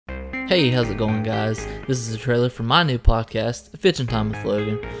Hey, how's it going, guys? This is a trailer for my new podcast, Fiction Time with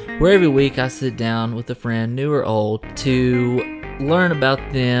Logan, where every week I sit down with a friend, new or old, to learn about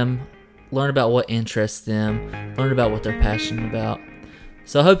them, learn about what interests them, learn about what they're passionate about.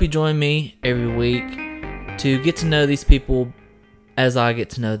 So I hope you join me every week to get to know these people as I get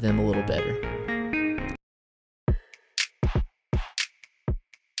to know them a little better.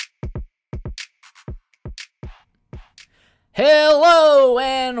 Hello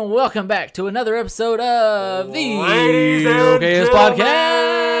and welcome back to another episode of the OKS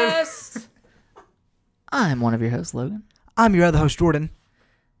Podcast. I'm one of your hosts, Logan. I'm your other host, Jordan.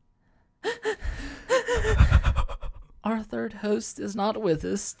 Our third host is not with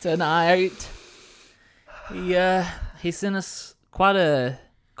us tonight. He sent us quite a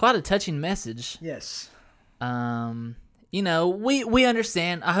touching message. Yes. We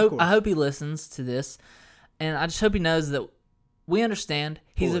understand. I hope he listens to this, and I just hope he knows that we understand.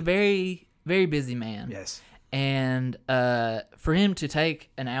 He's a very, very busy man. Yes. And for him to take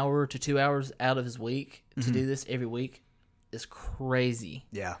an hour to 2 hours out of his week to do this every week is crazy.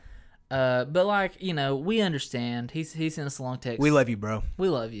 Yeah. But we understand. He sent us a long text. We love you, bro. We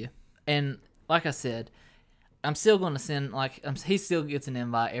love you. And like I said, I'm still going to send, he still gets an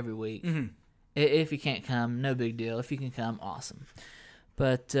invite every week. Mm-hmm. If he can't come, no big deal. If he can come, awesome.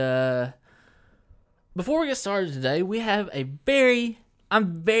 But before we get started today, we have oh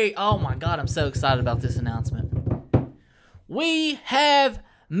my God, I'm so excited about this announcement. We have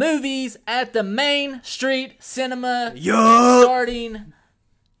movies at the Main Street Cinema starting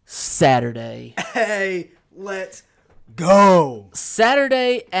Saturday. Hey, let's go.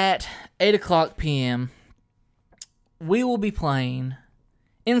 Saturday at 8 o'clock p.m., we will be playing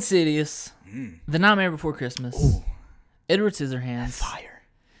Insidious, The Nightmare Before Christmas, Edward Scissorhands, Fire,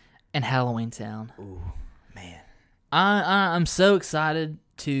 and Halloween Town. Ooh, man. I'm so excited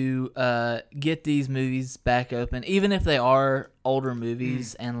to get these movies back open, even if they are older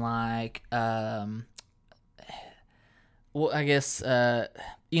movies and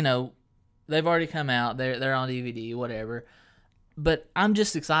they've already come out. They're on DVD, whatever. But I'm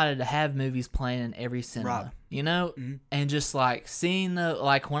just excited to have movies playing in every cinema, and just seeing when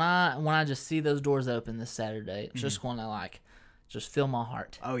I just see those doors open this Saturday, it's just going to just fill my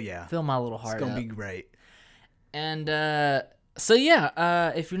heart. Oh yeah, fill my little heart. It's gonna up. be great. And if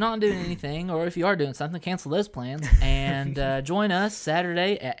you're not doing anything, or if you are doing something, cancel those plans and join us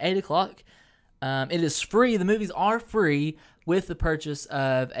Saturday at 8 o'clock. It is free. The movies are free with the purchase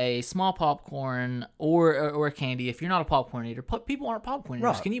of a small popcorn or a candy. If you're not a popcorn eater, people aren't popcorn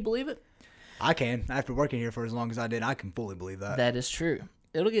eaters. Right. Can you believe it? I can. After working here for as long as I did, I can fully believe that. That is true.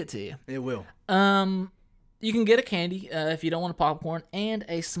 It'll get to you. It will. You can get a candy if you don't want a popcorn and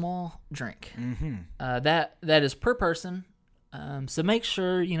a small drink. Mm-hmm. That is per person. So make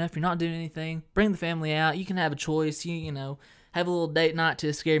sure, if you're not doing anything, bring the family out. You can have a choice. You have a little date night to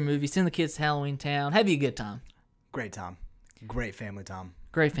a scary movie. Send the kids to Halloween Town. Have you a good time. Great time. Great family time.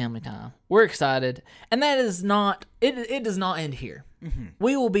 Great family time. We're excited. And that is not, it does not end here. Mm-hmm.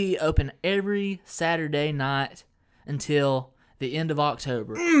 We will be open every Saturday night until the end of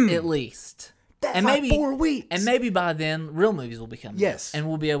October, at least. That's maybe 4 weeks. And maybe by then, real movies will be coming. Yes. And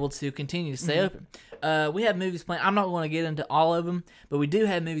we'll be able to continue to stay open. We have movies planned. I'm not going to get into all of them, but we do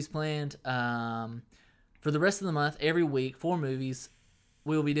have movies planned for the rest of the month, every week, 4 movies.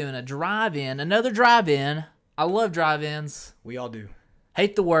 We will be doing another drive-in. I love drive-ins. We all do.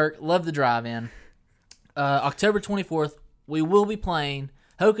 Hate the work, love the drive-in. October 24th, we will be playing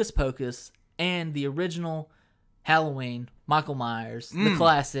Hocus Pocus and the original Halloween, Michael Myers, the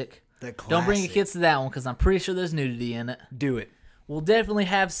classic. Don't bring your kids to that one because I'm pretty sure there's nudity in it. Do it. We'll definitely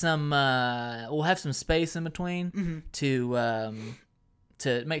have some. We'll have some space in between to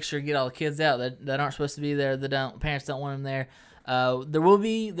make sure to get all the kids out that aren't supposed to be there. Parents don't want them there. There will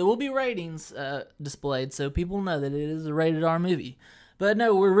be ratings displayed, so people know that it is a rated R movie. But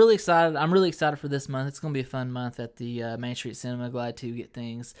no, we're really excited. I'm really excited for this month. It's going to be a fun month at the Main Street Cinema. Glad to get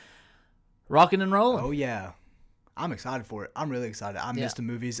things rocking and rolling. Oh yeah, I'm excited for it. I'm really excited. I miss the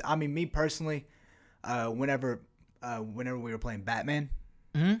movies. I mean, me personally, whenever we were playing Batman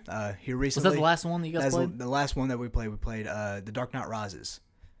here recently. Was that the last one that you guys played? The last one that we played. We played The Dark Knight Rises,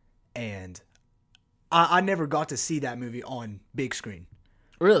 and I never got to see that movie on big screen.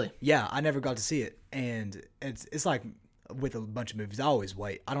 Really? Yeah, I never got to see it, and it's like with a bunch of movies, I always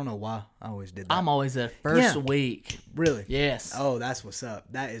wait. I don't know why. I always did that. I'm always the first week. Really? Yes. Oh, that's what's up.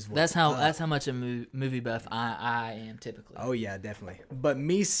 That's how much a movie buff I am typically. Oh yeah, definitely. But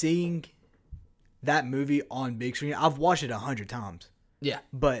me seeing that movie on big screen, I've watched it 100 times. Yeah.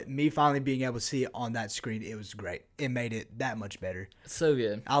 But me finally being able to see it on that screen, it was great. It made it that much better. So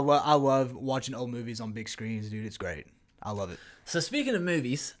good. I love watching old movies on big screens, dude. It's great. I love it. So speaking of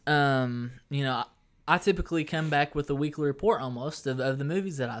movies, I typically come back with a weekly report almost of the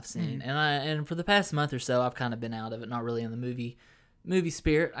movies that I've seen, and for the past month or so, I've kind of been out of it, not really in the movie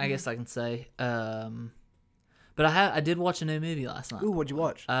spirit, I guess I can say. But I did watch a new movie last night. Ooh, what'd you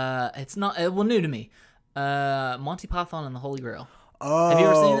watch? It's not new to me. Monty Python and the Holy Grail. Oh, have you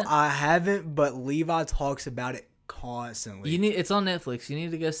ever seen it? I haven't, but Levi talks about it constantly. It's on Netflix. You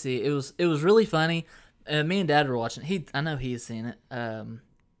need to go see it. It was really funny. Me and Dad were watching. I know he has seen it.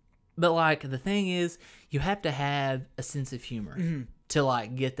 But like the thing is, you have to have a sense of humor to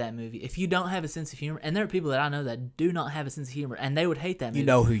like get that movie. If you don't have a sense of humor, and there are people that I know that do not have a sense of humor, and they would hate that movie. You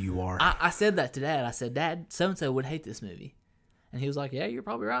know who you are. I said that to Dad. I said, Dad, so and so would hate this movie, and he was like, Yeah, you're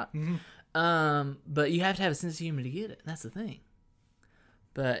probably right. But you have to have a sense of humor to get it. That's the thing.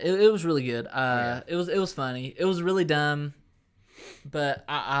 But it was really good. It was funny. It was really dumb, but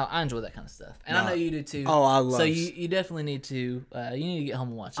I enjoy that kind of stuff, and I know you do too. Oh, I love. So you definitely need to get home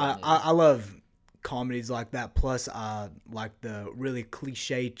and watch that movie. I love comedies like that. Plus, like the really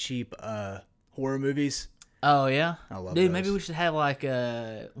cliche, cheap horror movies. Oh yeah, I love dude. those. Maybe we should have like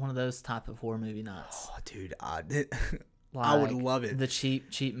one of those type of horror movie nights. Oh, dude, Like I would love it. The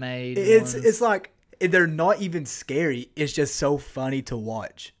cheap made. It's like they're not even scary. It's just so funny to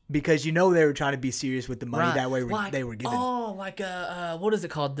watch because you know they were trying to be serious with the money right. that way like, they were given. Oh, like what is it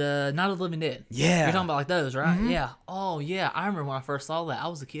called? The Night of the Living Dead. Yeah, you're talking about like those, right? Yeah. Oh yeah, I remember when I first saw that. I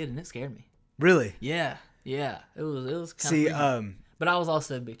was a kid and it scared me. Really? Yeah. It was kind See, of but I was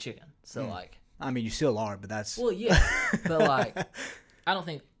also a big chicken, so like. I mean, you still are, but that's Well, yeah, but like, I don't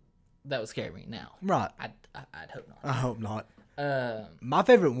think that would scare me now. right. I'd hope not. I hope not. My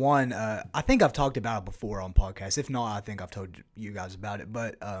favorite one, I think I've talked about it before on podcasts. If not, I think I've told you guys about it.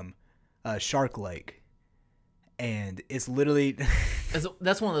 But Shark Lake, and it's literally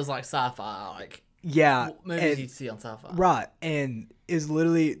that's one of those like sci-fi like movies you see on sci-fi. Right, and is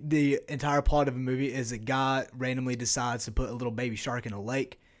literally the entire plot of a movie is a guy randomly decides to put a little baby shark in a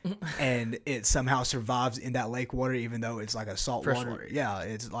lake. And it somehow survives in that lake water, even though it's like a salt water. Yeah,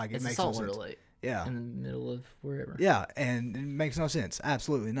 it's like it makes no sense. Lake. Yeah, in the middle of wherever. Yeah, and it makes no sense.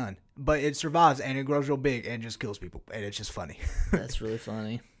 Absolutely none. But it survives and it grows real big and just kills people, and it's just funny. That's really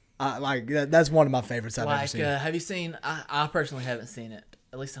funny. That's one of my favorites I've ever seen. Have you seen? I personally haven't seen it.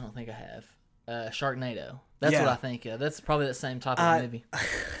 At least I don't think I have. Sharknado. That's what I think of. That's probably the same type of movie.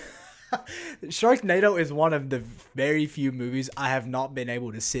 Sharknado is one of the very few movies I have not been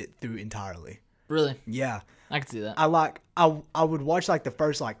able to sit through entirely. Really? Yeah. I can see that. I would watch like the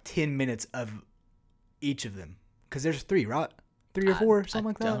first like 10 minutes of each of them because there's 3, right? 3 or 4, something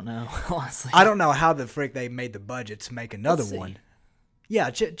like that. I don't know. Honestly, I don't know how the frick they made the budget to make another one. Yeah,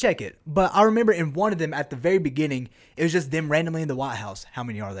 check it. But I remember in one of them at the very beginning, it was just them randomly in the White House. How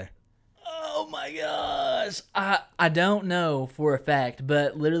many are there? Oh my gosh. I don't know for a fact,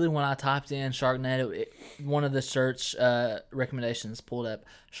 but literally when I typed in Sharknado, one of the search recommendations pulled up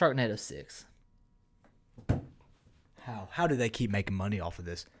Sharknado 6. How do they keep making money off of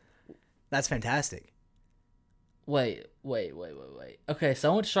this? That's fantastic. Wait. Okay,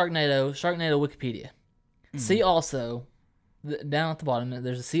 so I went to Sharknado Wikipedia. See also, down at the bottom,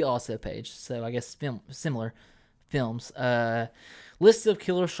 there's a see also page, so I guess similar films. List of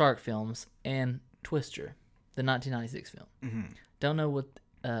killer shark films and Twister, the 1996 film. Mm-hmm. Don't know what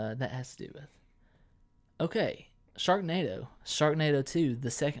that has to do with. Okay, Sharknado 2, the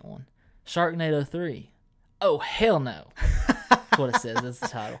second one. Sharknado 3. Oh, hell no. That's what it says. That's the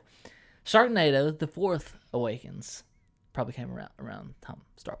title. Sharknado, the fourth awakens. Probably came around time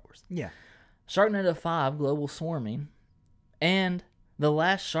Star Wars. Yeah. Sharknado 5, Global Swarming. And the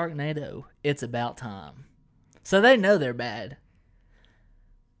last Sharknado, It's About Time. So they know they're bad.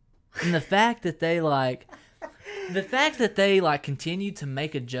 And the fact that they continue to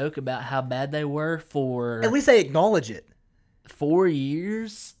make a joke about how bad they were for at least they acknowledge it. 4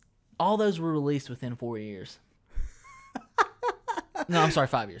 years. All those were released within 4 years. No, I'm sorry,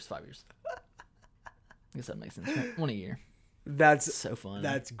 5 years. 5 years. I guess that makes sense. One a year. That's so fun.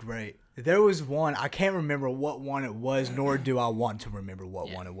 That's great. There was one, I can't remember what one it was, nor do I want to remember what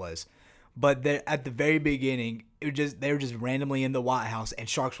one it was. But at the very beginning, they were just randomly in the White House, and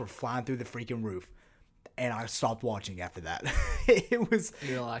sharks were flying through the freaking roof. And I stopped watching after that.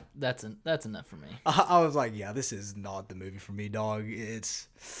 You're like, that's enough for me. I was like, yeah, this is not the movie for me, dog. It's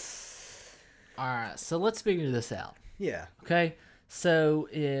all right. So let's figure this out. Yeah. Okay. So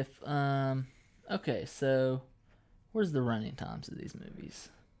so where's the running times of these movies?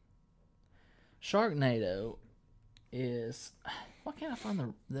 Sharknado is Why can't I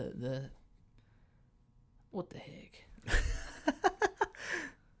find the what the heck?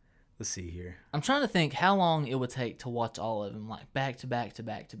 Let's see here. I'm trying to think how long it would take to watch all of them, like back to back to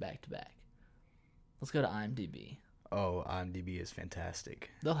back to back to back. Let's go to IMDb. Oh, IMDb is fantastic.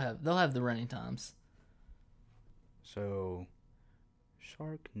 They'll have the running times. So,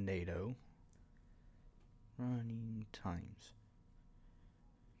 Sharknado running times.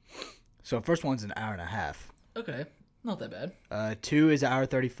 So first one's an hour and a half. Okay, not that bad. 2 is an hour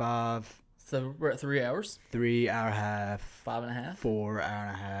 35. So we're at 3 hours. 3 hour and a half. 5.5. 4 hour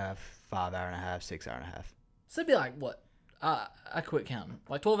and a half. 5 hour and a half. 6 hour and a half. So it'd be like what? I quit counting.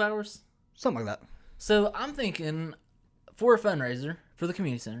 Like 12 hours. Something like that. So I'm thinking for a fundraiser for the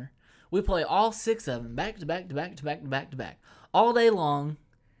community center, we play all 6 of them back to back to back to back to back to back all day long.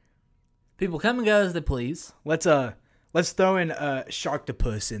 People come and go as they please. Let's throw in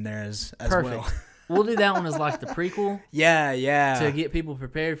Sharktopus in there as Perfect. well. We'll do that one as like the prequel Yeah. to get people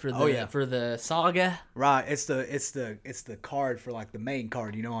prepared for the for the saga. Right. It's the card for like the main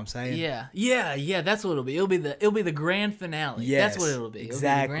card. You know what I'm saying? Yeah. That's what it'll be. It'll be the grand finale. Yes, That's what it'll be. exactly.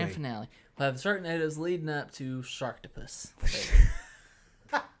 It'll be the grand finale. We'll have certain edits leading up to Sharktopus.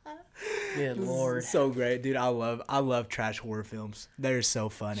 Good Lord. So great, dude. I love trash horror films. They're so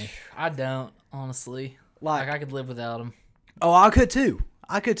funny. I don't, honestly. Like I could live without them. Oh, I could too.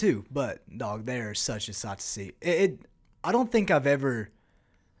 But dog, they are such a sight to see. I don't think I've ever,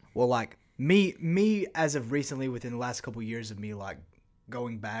 well, like me as of recently, within the last couple of years of me like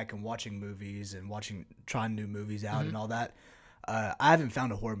going back and watching movies and trying new movies out and all that. I haven't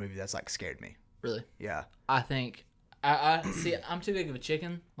found a horror movie that's like scared me. Really? Yeah. I think I see. I'm too big of a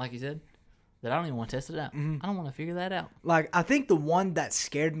chicken, like you said, that I don't even want to test it out. I don't want to figure that out. Like I think the one that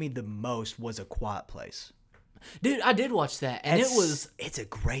scared me the most was A Quiet Place. Dude, I did watch that, and it's a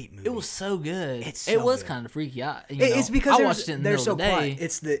great movie. It was so good. It was good. kind of freaky. It's because I watched it in the middle of the day. Quiet.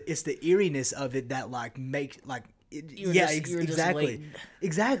 It's the eeriness of it that like makes like exactly.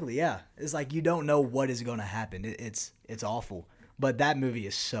 Exactly, yeah. It's like you don't know what is going to happen. It's awful. But that movie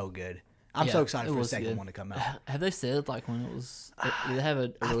is so good. I'm so excited for the second one to come out. Have they said like when it was? Did they have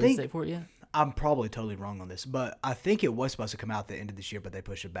a I release think- date for it yet? I'm probably totally wrong on this, but I think it was supposed to come out at the end of this year, but they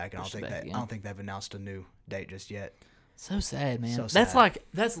pushed it back, and Pushed it I back again. don't think they've announced a new date just yet. So sad, man. So That's sad.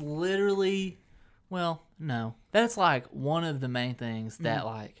 that's literally, well, no, that's like one of the main things that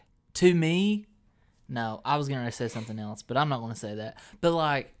like to me. No, I was gonna say something else, but I'm not gonna say that. But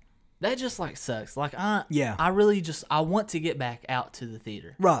like that just like sucks. Like I really just I want to get back out to the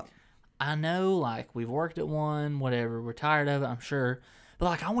theater. Right. I know like we've worked at one, whatever. We're tired of it, I'm sure. But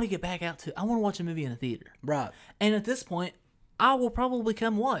like I want to get back out to. I want to watch a movie in a theater. Right. And at this point, I will probably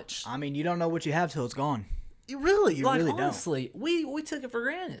come watch. I mean, you don't know what you have till it's gone. You really don't. Honestly, we took it for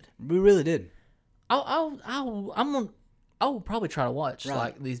granted. We really did. I will probably try to watch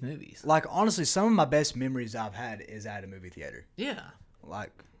like these movies. Like honestly, some of my best memories I've had is at a movie theater. Yeah.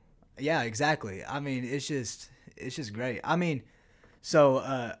 Like, yeah, exactly. I mean, it's just great. I mean, so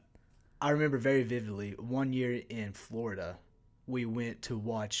I remember very vividly one year in Florida, we went to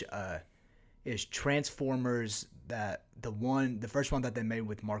watch is Transformers, that the first one that they made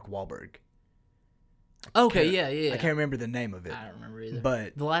with Mark Wahlberg. Okay, yeah. I can't remember the name of it. I don't remember either.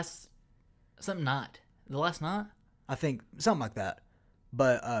 But the last night. I think something like that.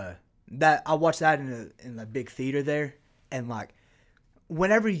 But that I watched that in the big theater there, and like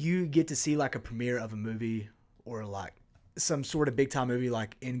whenever you get to see like a premiere of a movie or like some sort of big time movie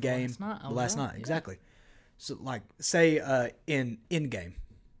like Endgame, last night, exactly. So like say in Endgame,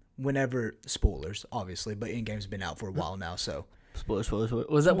 whenever spoilers obviously, but Endgame's been out for a while now, so Spoilers.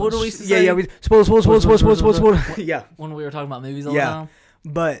 Was that what do we say? Yeah. Spoilers. Yeah. When we were talking about movies all the time.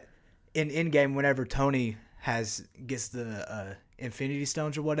 But in Endgame, whenever Tony gets the Infinity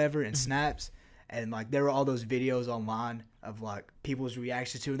Stones or whatever and snaps, and like there were all those videos online of like people's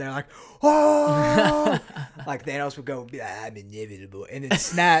reactions to it. They're like, oh, like Thanos would go, be like, I'm inevitable, and then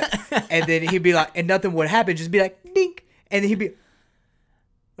snap, and then he'd be like, and nothing would happen, just be like, dink, and then he'd be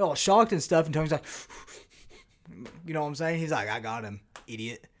all shocked and stuff, and Tony's like, you know what I'm saying? He's like, I got him,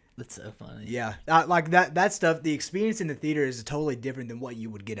 idiot. That's so funny. Yeah, like that stuff. The experience in the theater is totally different than what you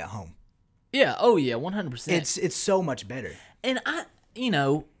would get at home. Yeah. Oh yeah. 100%. It's so much better. And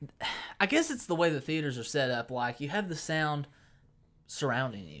I guess it's the way the theaters are set up. Like you have the sound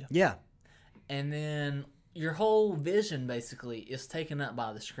surrounding you, Yeah. and then your whole vision basically is taken up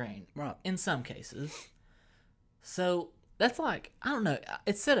by the screen. Right. In some cases. So that's like, I don't know.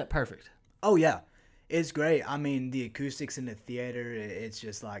 It's set up perfect. Oh yeah, it's great. I mean, the acoustics in the theater. It's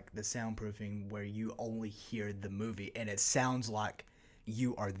just like the soundproofing where you only hear the movie, and it sounds like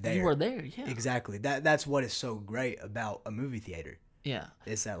you are there. You were there, yeah. Exactly. That's what is so great about a movie theater. Yeah.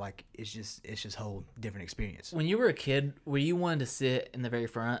 It's that like it's just a whole different experience. When you were a kid, were you one to sit in the very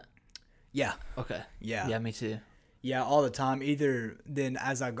front? Yeah. Okay. Yeah. Yeah, me too. Yeah, all the time. Either then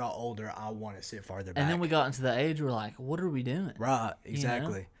as I got older, I want to sit farther back. And then we got into the age where like, what are we doing? Right,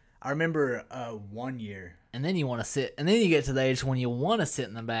 exactly. You know? I remember one year. And then you want to sit, and then you get to the age when you want to sit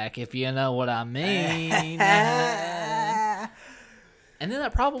in the back, if you know what I mean. And then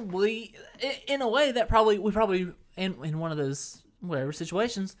that probably, in a way, we probably in one of those whatever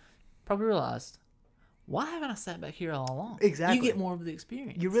situations, probably realized, why haven't I sat back here all along? Exactly. You get more of the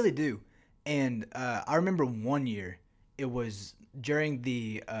experience. You really do. And I remember one year, it was during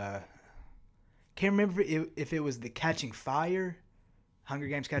the, can't remember if it was the Catching Fire, Hunger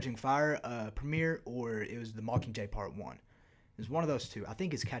Games Catching Fire premiere, or it was the Mockingjay Part 1. It was one of those two. I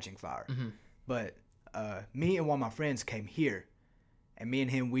think it's Catching Fire. Mm-hmm. But me and one of my friends came here, and me and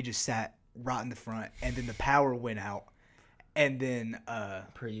him, we just sat right in the front, and then the power went out. And then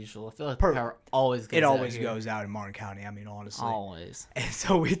per usual, I feel like the power always goes out. It always goes out in Martin County. I mean, honestly, always. And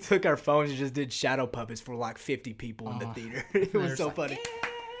so we took our phones and just did shadow puppets for like 50 people in the theater. It was so funny.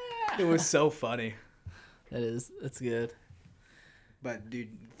 Yeah! It was so funny. That's good. But dude,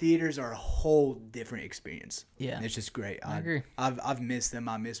 theaters are a whole different experience. Yeah, it's just great. I agree. I've missed them.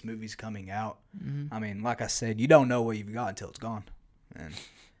 I miss movies coming out. Mm-hmm. I mean, like I said, you don't know what you've got until it's gone. And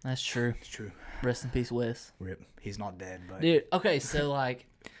that's true. It's true. Rest in peace, Wes. Rip. He's not dead, but dude. Okay, so like,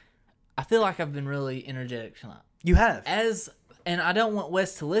 I feel like I've been really energetic tonight. You have. And I don't want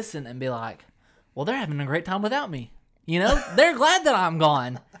Wes to listen and be like, well, they're having a great time without me. You know, they're glad that I'm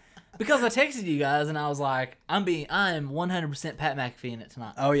gone. Because I texted you guys and I was like, I am 100% Pat McAfee in it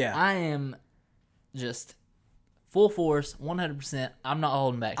tonight. Oh yeah. I am just full force, 100%. I'm not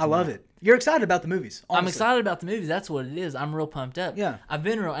holding back. I love it. You're excited about the movies. Honestly. I'm excited about the movies. That's what it is. I'm real pumped up. Yeah. I've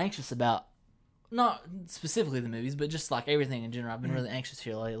been real anxious about, not specifically the movies, but just like everything in general. I've been really anxious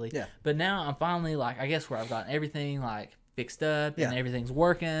here lately. Yeah. But now I'm finally like, I guess where I've gotten everything like fixed up and everything's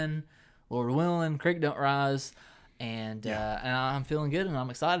working. Lord willing, creek don't rise. And I'm feeling good and I'm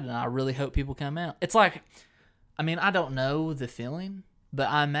excited and I really hope people come out. It's like, I mean, I don't know the feeling, but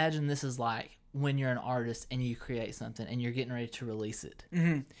I imagine this is like when you're an artist and you create something and you're getting ready to release it.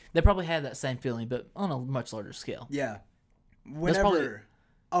 Mm-hmm. They probably have that same feeling, but on a much larger scale. Yeah. Whenever.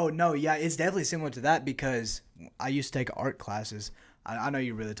 Oh no, yeah, it's definitely similar to that because I used to take art classes. I know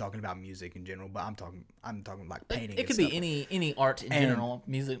you're really talking about music in general, but I'm talking like painting. It could be any art in general,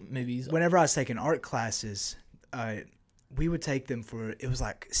 music, movies. Whenever I was taking art classes, we would take them for it was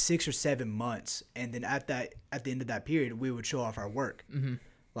like 6 or 7 months, and then at the end of that period, we would show off our work. Mm-hmm.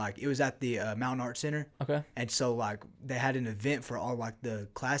 Like it was at the Mountain Art Center. Okay. And so like they had an event for all like the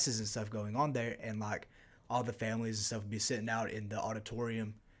classes and stuff going on there, and like all the families and stuff would be sitting out in the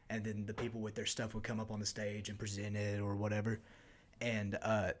auditorium, and then the people with their stuff would come up on the stage and present it or whatever. And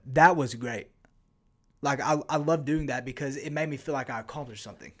that was great. Like I love doing that because it made me feel like I accomplished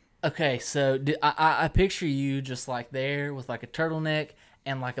something. Okay, so I picture you just like there with like a turtleneck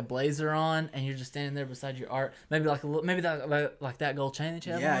and like a blazer on, and you're just standing there beside your art. Maybe like that gold chain that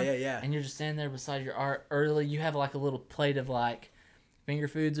you have on. Yeah. And you're just standing there beside your art. Early, you have like a little plate of like finger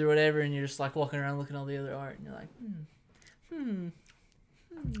foods or whatever, and you're just like walking around looking at all the other art, and you're like,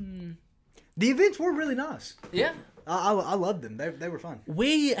 The events were really nice. Yeah. I loved them. They were fun.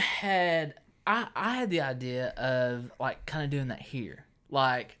 I had the idea of like kind of doing that here,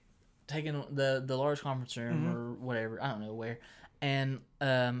 like taking the large conference room or whatever, I don't know where, and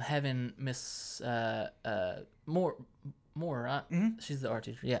having Miss Moore, right? Mm-hmm. She's the art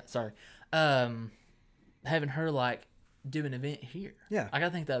teacher. Yeah, sorry. Having her like do an event here. Yeah, I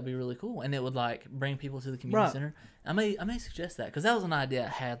think that would be really cool, and it would like bring people to the community center. I may suggest that because that was an idea I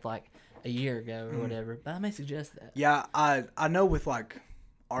had like a year ago or whatever, but I may suggest that. Yeah, I know with like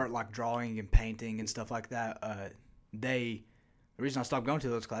art, like drawing and painting and stuff like that, the reason I stopped going to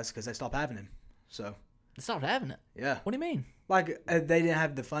those classes because they stopped having them. So they stopped having it. Yeah. What do you mean? Like they didn't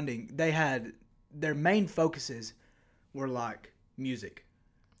have the funding. They had their main focuses were like music.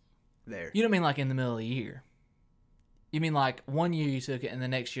 There. You don't mean like in the middle of the year? You mean like one year you took it and the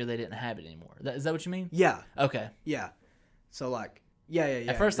next year they didn't have it anymore? Is that what you mean? Yeah. Okay. Yeah. So like, yeah.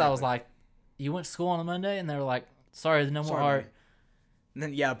 At first I was like, you went to school on a Monday, and they were like, sorry, there's no more art. And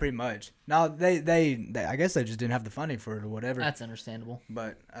then, yeah, pretty much. No, they I guess they just didn't have the funding for it or whatever. That's understandable.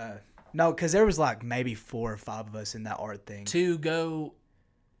 But no, because there was like maybe 4 or 5 of us in that art thing. To go,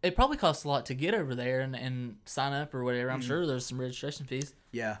 it probably costs a lot to get over there and sign up or whatever. I'm sure there's some registration fees.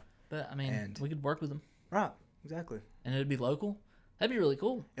 Yeah. But I mean, we could work with them. Right. Exactly. And it'd be local. That'd be really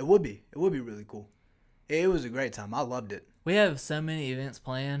cool. It would be. It would be really cool. It was a great time. I loved it. We have so many events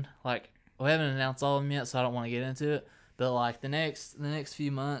planned. Like, we haven't announced all of them yet, so I don't want to get into it. But like the next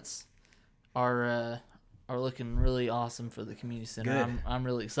few months are looking really awesome for the community center. Good. I'm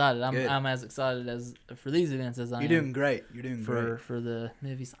really excited. Good. I'm as excited as for these events as I You're am. doing great. You're doing great. For the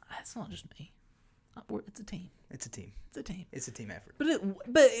movies. It's not just me. It's a team. It's a team. It's a team. It's a team effort. But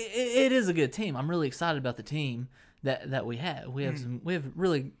it is a good team. I'm really excited about the team that we have. We have we have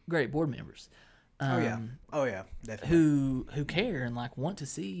really great board members. Oh yeah, definitely. Who care and like want to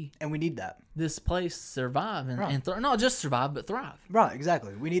see And we need that. this this place survive and, Right. not just survive but thrive. Right,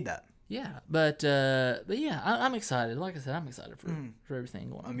 exactly. We need that. Yeah, but yeah, I'm excited. Like I said, I'm excited for everything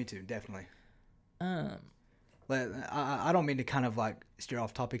going on. Me too, definitely. Um, But I don't mean to kind of like steer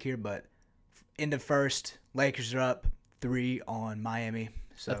off topic here, but in the first, Lakers are up 3 on Miami.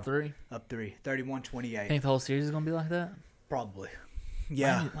 So up 3. Up 3, 31-28. Think the whole series is gonna be like that? Probably.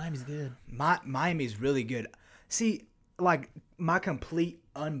 Yeah. Miami's good. Miami's really good. See, like my complete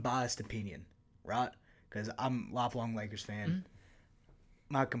unbiased opinion, right? Because I'm a lifelong Lakers fan. Mm-hmm.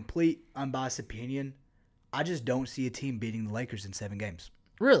 My complete unbiased opinion, I just don't see a team beating the Lakers in 7 games.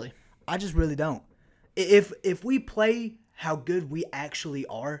 Really? I just really don't. If we play how good we actually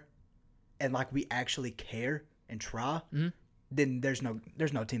are, and like we actually care and try, then there's no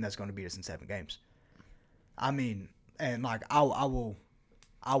team that's going to beat us in 7 games. I mean, and like I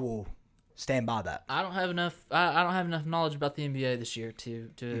will stand by that. I don't have enough. I don't have enough knowledge about the NBA this year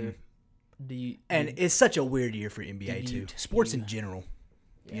to And it's such a weird year for NBA too. Dude, Sports in general.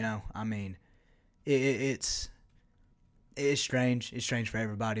 Yeah. You know, I mean, it's strange. It's strange for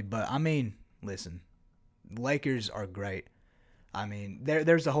everybody. But I mean, listen, the Lakers are great. I mean,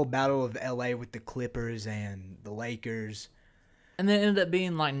 there's a whole battle of LA with the Clippers and the Lakers. and then it ended up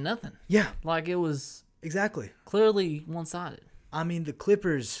being like nothing. Yeah, Like it was exactly. clearly one sided. I mean, the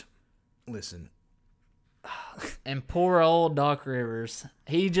Clippers. Listen, And poor old Doc Rivers,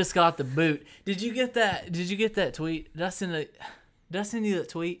 he just got the boot. Did you get that? Did you get that tweet? Did I send you that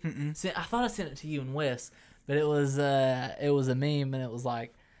tweet? I thought I sent it to you and Wes, but it was a meme, and it was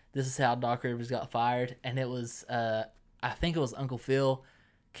like, "This is how Doc Rivers got fired," and it was I think it was Uncle Phil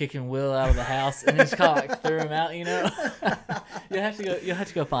kicking Will out of the house, and he just kind of like threw him out. You know, you'll have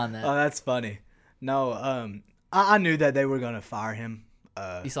to go find that. oh, that's funny. No, I knew that they were gonna fire him.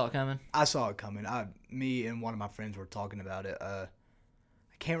 You saw it coming. I saw it coming. Me and one of my friends were talking about it. I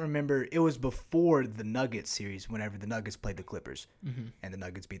can't remember. It was before the Nuggets series, whenever the Nuggets played the Clippers, and the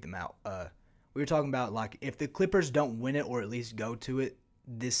Nuggets beat them out. We were talking about like if the Clippers don't win it or at least go to it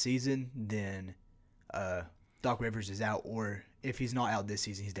this season, then Doc Rivers is out. Or if he's not out this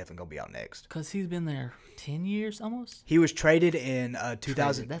season, he's definitely gonna be out next. Because he's been there 10 years almost. He was traded in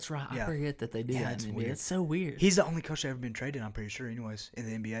 2000. That's right. Yeah. I forget that they do Yeah, that it's in the NBA. weird. It's so weird. He's the only coach that ever been traded. I'm pretty sure, anyways, in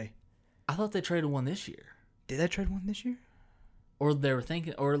the NBA. I thought they traded one this year. Did they trade one this year? Or they were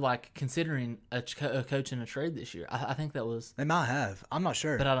thinking, or like considering a coach in a trade this year. I think that was, They might have. I'm not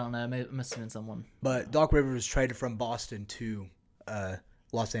sure. but I don't know. Maybe it must have been someone. But Doc Rivers was traded from Boston to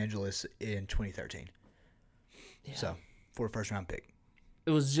Los Angeles in 2013. Yeah. So, for a first-round pick.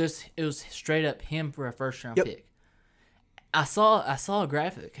 It was straight up him for a first round Yep. pick. I saw a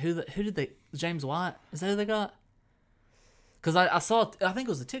graphic. Who did they? James White? Is that who they got? Because I saw. I think it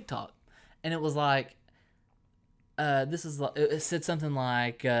was a TikTok, and it was like, this is like, it said something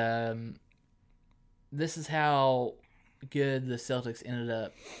like, this is how good the Celtics ended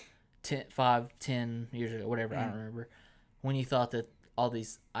up 10 years ago, whatever, I don't remember. When you thought that all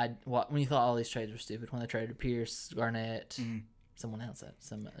these trades were stupid, when they traded Pierce, Garnett, someone else,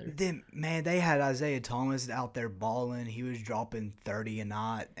 some other. Then, man, they had Isaiah Thomas out there balling. He was dropping 30 a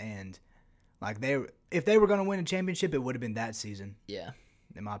night, and like if they were going to win a championship, it would have been that season, Yeah,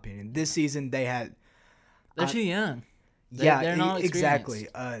 in my opinion. This season, they're too young. they're not exactly.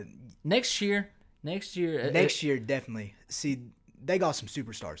 Next year, Next year, definitely. See, they got some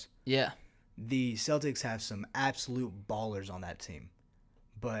superstars. yeah. The Celtics have some absolute ballers on that team,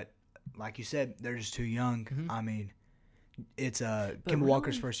 but like you said, they're just too young. I mean, it's Kemba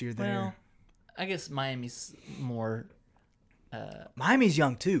Walker's first year there. Well, I guess Miami's more. Miami's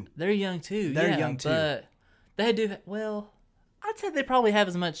young too. They're young too. They're yeah, young, too. But they do well. I'd say they probably have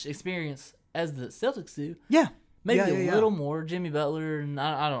as much experience as the Celtics do. Yeah, Maybe Yeah. a little more. Jimmy Butler, and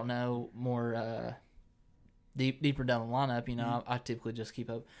I don't know, more deeper down the lineup. You know, I typically just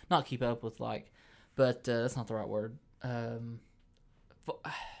not keep up with like, but that's not the right word.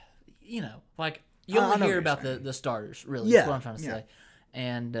 You know, like you I know only what hear you're about saying. the starters, really. Yeah, That's what I'm trying to yeah. say.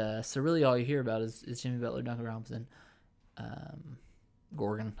 And so really all you hear about is Jimmy Butler, Duncan Robinson,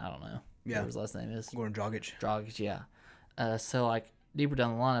 Gorgon, I don't know. Yeah. Whatever his last name is. Goran Dragic. Dragic, yeah. So like deeper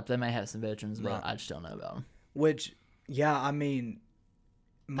down the lineup, they may have some veterans, but Right. I just don't know about them. Which, yeah, I mean,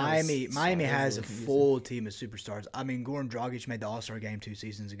 Miami has a full team of superstars. I mean, Goran Dragic made the All-Star game 2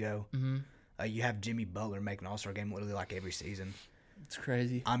 seasons ago. Mm-hmm. You have Jimmy Butler making an All-Star game literally like every season. It's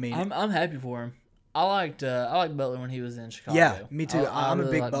crazy. I mean, I'm happy for him. I liked Butler when he was in Chicago. yeah, me too. I'm really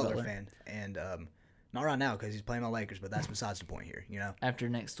a big liked Butler fan, and not right now because he's playing my Lakers, but that's besides the point here. After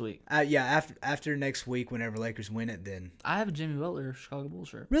next week, Yeah, after next week, whenever Lakers win it, then I have a Jimmy Butler Chicago Bulls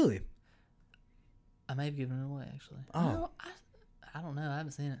shirt. really, I may have given it away actually. Oh. No, I don't know. I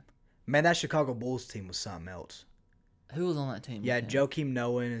haven't seen it. man, that Chicago Bulls team was something else. Who was on that team? You had with him? Joakim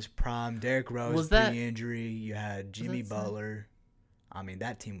Noah in his prime, Derrick Rose Was that- pre-injury. You had Jimmy that so? Butler. I mean,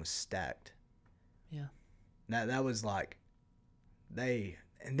 that team was stacked. Yeah. That was like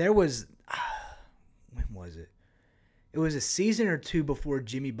there was when was it? It was a season or two before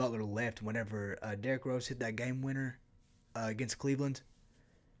Jimmy Butler left. Whenever Derrick Rose hit that game winner against Cleveland.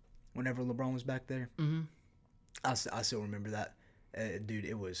 Whenever LeBron was back there, Mm-hmm. I still remember that, dude.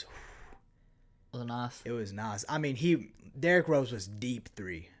 It was nice. It was nice. I mean, Derrick Rose was deep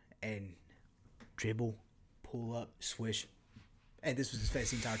three and dribble, pull up, swish, and this was his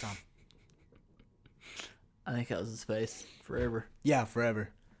face the entire time. I think that was his face forever. Yeah, forever.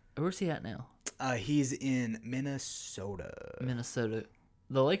 Where's he at now? He's in Minnesota. Minnesota.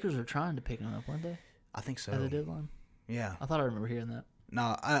 The Lakers were trying to pick him up, weren't they? I think so. At the deadline. Yeah. I thought I remember hearing that.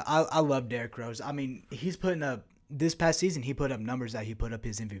 No, I love Derrick Rose. I mean, he's putting up this past season. He put up numbers that he put up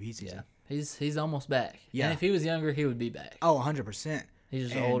his MVP season. Yeah, he's almost back. Yeah. And if he was younger, he would be back. Oh, 100%. He's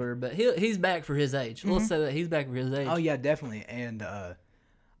just And- older, but he's back for his age. Let's say that he's back for his age. Oh yeah, definitely. And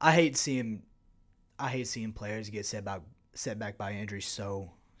I hate seeing players get set back by injury so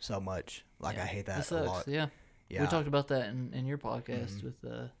much. Like Yeah, I hate that that a sucks. lot. Yeah. Yeah. We talked about that in your podcast with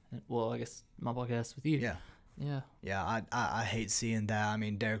I guess my podcast with you. Yeah. Yeah. Yeah, I hate seeing that. I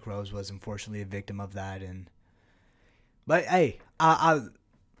mean, Derrick Rose was unfortunately a victim of that, but hey, I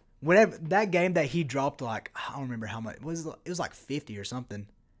whenever that game that he dropped, like I don't remember how much it was like 50 or something,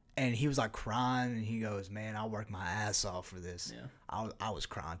 and he was like crying, and he goes, "Man, I worked my ass off for this." Yeah. I was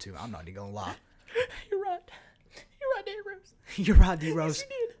crying too. I'm not even gonna lie. You're right. You're right, Derrick Rose. You're right, D Rose.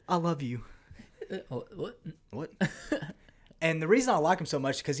 you did. I love you. What? What? And the reason I like him so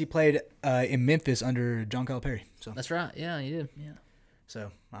much is because he played in Memphis under John Calipari. So That's right. Yeah, you did. Yeah.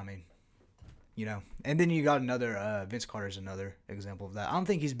 So, I mean, and then you got another, Vince Carter's another example of that. I don't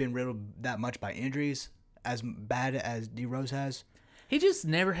think he's been riddled that much by injuries as bad as D Rose has. He just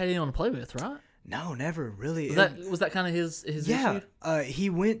never had anyone to play with, right? No, never really. Was that kind of his yeah. issue? He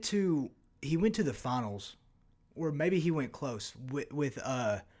went to the finals, or maybe he went close with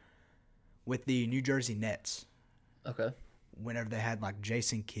the New Jersey Nets. Okay. Whenever they had like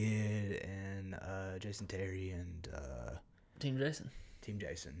Jason Kidd and Jason Terry and Team Jason. Team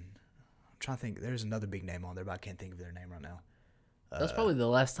Jason. I'm trying to think. There's another big name on there, but I can't think of their name right now. That's probably the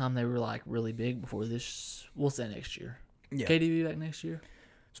last time they were like really big before this. We'll say next year. Yeah. KD back next year.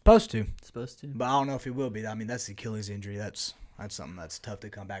 Supposed to, Supposed to. but I don't know if he will be. I mean, that's the Achilles injury. That's something that's tough to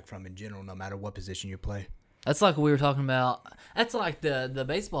come back from in general, no matter what position you play. That's like what we were talking about. That's like the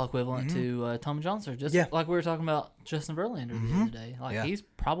baseball equivalent to Tommy Johnson. Just like we were talking about Justin Verlander the other day. Like he's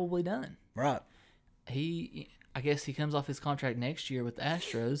probably done. Right. I guess he comes off his contract next year with the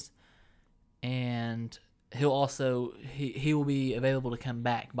Astros, and he'll also he will be available to come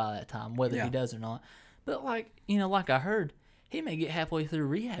back by that time, whether he does or not. But like I heard, he may get halfway through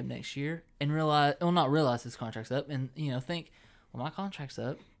rehab next year and not realize his contract's up, and think, well, my contract's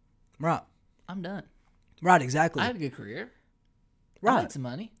up, Right. I'm done. Right. Exactly. I had a good career. I Right. made some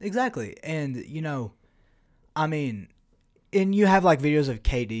money. Exactly. And I mean, and you have like videos of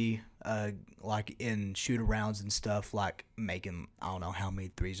KD, like in shoot arounds and stuff, like making I don't know how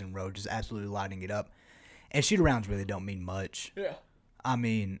many threes in a row, just absolutely lighting it up. And shoot arounds really don't mean much. Yeah. I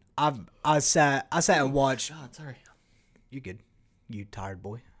mean, I sat and watched. God, sorry. You good? You tired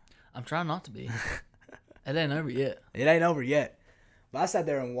boy? I'm trying not to be. It ain't over yet. It ain't over yet. But I sat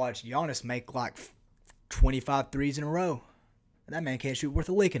there and watched Giannis make like 25 threes in a row. And that man can't shoot worth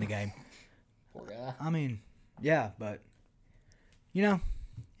a lick in a game. Poor guy. I mean, yeah, but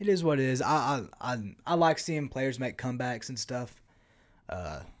it is what it is. I like seeing players make comebacks and stuff.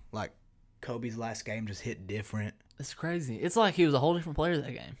 Like Kobe's last game just hit different. It's crazy. It's like he was a whole different player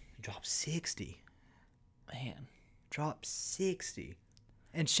that game. He dropped 60. Man. Dropped 60.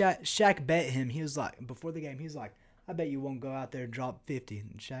 And Shaq bet him. He was like, before the game, he was like, I bet you won't go out there and drop 50.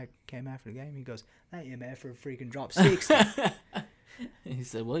 And Shaq came after the game. He goes, that MF for freaking drop 60. He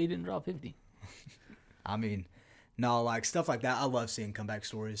said, well, you didn't drop 50. I mean, no, like stuff like that. I love seeing comeback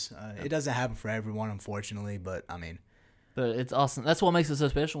stories. It doesn't happen for everyone, unfortunately, but I mean, But it's awesome. That's what makes it so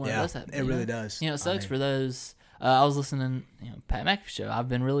special when it Yeah, does happen. it really does. You know, it sucks I mean, for those. I was listening, Pat McAfee show. I've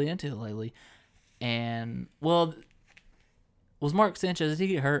been really into it lately. And, well, was Mark Sanchez, did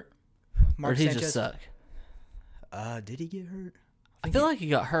he get hurt? Mark or did he Sanchez? just suck? Did he get hurt? I feel like he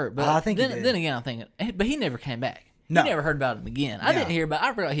got hurt, but I think he then, did. then again, I'm thinking, but he never came back. No. You never heard about him again. I Yeah. didn't hear about.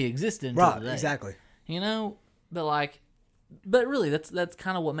 I forgot he existed until Right, today. exactly. But really, that's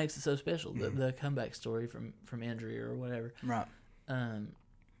kind of what makes it so special. The comeback story from injury or whatever. Right.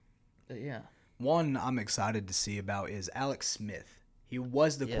 But yeah. One I'm excited to see about is Alex Smith. He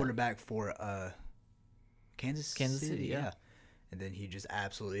was the quarterback for Kansas City, yeah. And then he just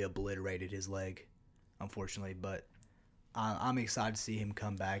absolutely obliterated his leg, unfortunately. But I'm excited to see him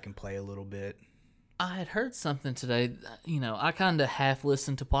come back and play a little bit. I had heard something today. I kind of half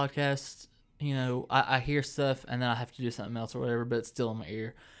listen to podcasts. I hear stuff and then I have to do something else or whatever, but it's still in my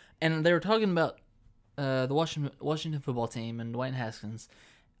ear. And they were talking about the Washington football team and Dwayne Haskins.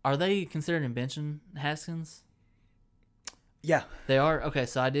 Are they considering benching Haskins? Yeah. They are? Okay,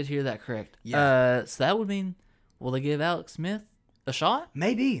 so I did hear that correct. Yeah. So that would mean, will they give Alex Smith a shot?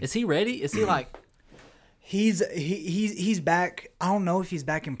 Maybe. Is he ready? Is he like... He's back. I don't know if he's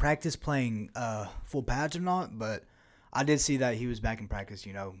back in practice playing full pads or not, but I did see that he was back in practice,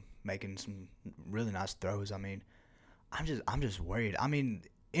 making some really nice throws. I mean, I'm just worried. I mean,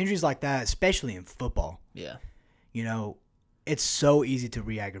 injuries like that, especially in football. Yeah. It's so easy to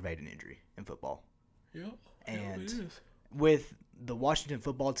re-aggravate an injury in football. Yeah. And with the Washington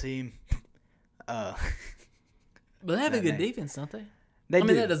football team, but they have a that good name. defense, don't they? They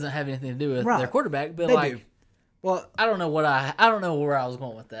do. that doesn't have anything to do with Right. their quarterback, but They do. Well, I don't know I don't know where I was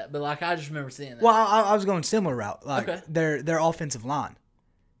going with that, but I just remember seeing that. Well, I was going similar route. Like Okay. their offensive line.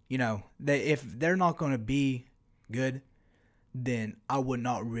 If they're not going to be good, then I would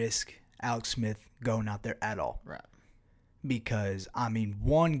not risk Alex Smith going out there at all. Right. Because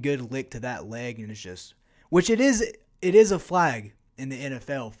one good lick to that leg and it's just, which it is a flag in the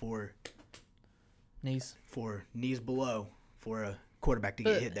NFL for Knees. knees below for a quarterback to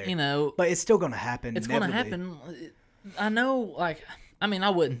get hit there. But it's still going to happen. It's going to happen. I know, I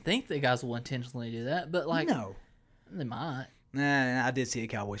wouldn't think that guys will intentionally do that, but No. they might. Nah, I did see a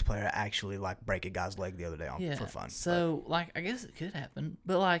Cowboys player actually break a guy's leg the other day for fun. So I guess it could happen,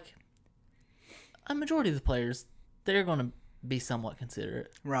 but a majority of the players, they're going to be somewhat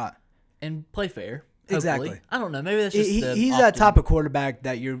considerate, Right. and play fair. Hopefully. Exactly. I don't know. Maybe that's just He's that type of quarterback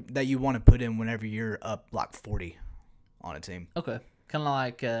that you want to put in whenever you're up 40 on a team. Okay, kind of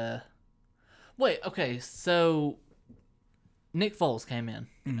like. Wait. Okay. So Nick Foles came in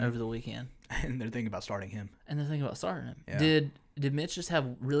over the weekend, And they're thinking about starting him. and they're thinking about starting him. Yeah. Did Mitch just have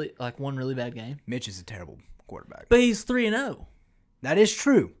one really bad game? Mitch is a terrible quarterback. But he's 3-0. That is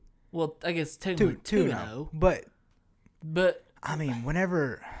true. Well, I guess technically 2-0. But But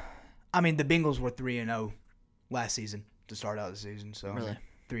whenever the Bengals were 3-0 last season to start out the season, so Really?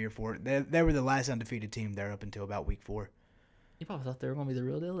 3 or 4. They were the last undefeated team there up until about week 4. you probably thought they were going to be the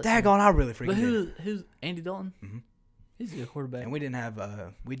real deal. Daggone, I really freaking But did. who's Andy Dalton? Mm-hmm. He's a good quarterback. And we did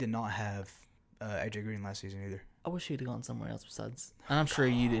not have AJ Green last season either. I wish he'd have gone somewhere else besides. And I'm sure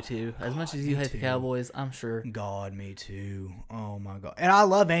you do too. As much as you hate the too. Cowboys, I'm sure. God, me too. Oh my God. And I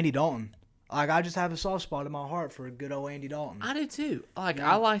love Andy Dalton. I just have a soft spot in my heart for good old Andy Dalton. I do too.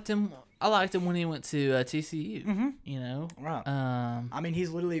 I liked him. I liked him when he went to TCU. Mm-hmm. Right.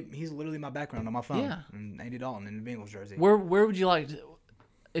 He's literally my background on my phone. Yeah. And Andy Dalton in the Bengals jersey. Where would you like to,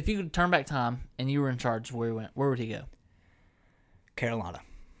 if you could turn back time and you were in charge of where he went? Where would he go? Carolina.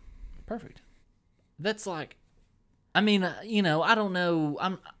 Perfect. That's I don't know.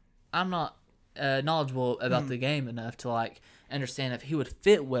 I'm not knowledgeable about the game enough to understand if he would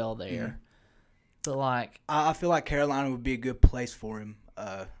fit well there. But I feel like Carolina would be a good place for him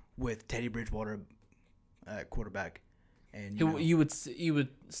with Teddy Bridgewater quarterback. And you would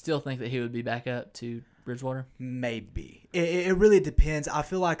still think that he would be back up to Bridgewater? Maybe. It really depends. I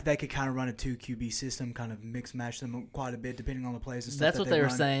feel like they could kind of run a 2 QB system, kind of mix match them quite a bit depending on the plays and stuff. That's what they were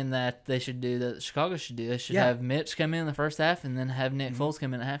saying that they should do, that Chicago should do. They should have Mitch come in the first half and then have Nick Foles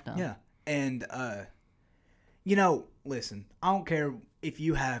come in at halftime. Yeah. And, listen, I don't care if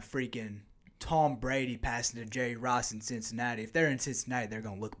you have freaking Tom Brady passing to Jerry Rice in Cincinnati. If they're in Cincinnati, they're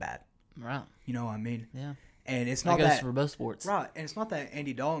going to look bad. Right. You know what I mean? Yeah. And it's not that goes that for both sports. Right. And it's not that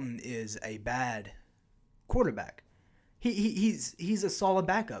Andy Dalton is a bad quarterback. He's a solid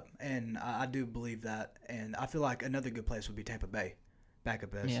backup, and I do believe that. And I feel like another good place would be Tampa Bay,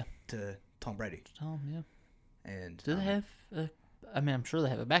 backup to Tom Brady. Yeah. And do they have? I'm sure they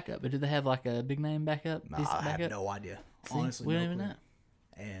have a backup, but do they have a big name backup? I have no idea. See, Honestly, we don't no even clue. know.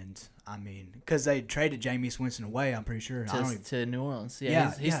 And I mean, because they traded Jameis Winston away, I'm pretty sure. To New Orleans. Yeah,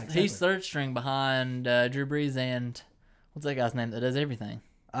 Yeah, exactly. he's third string behind Drew Brees and what's that guy's name that does everything?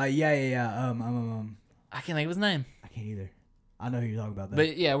 Yeah. I can't think of his name. I can't either. I know who you're talking about, though.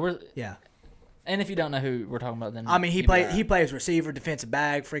 But yeah, yeah. And if you don't know who we're talking about, then I mean, he plays receiver, defensive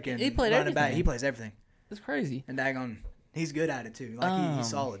back, freaking He played running back. everything. He plays everything. It's crazy. And daggone, he's good at it too. Like he's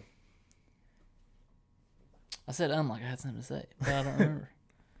solid. I said like I had something to say, but I don't remember.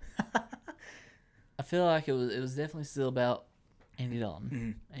 I feel like it was definitely still about Andy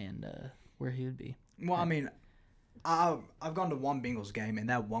Dalton and where he would be. Well, I mean, I've gone to one Bengals game, and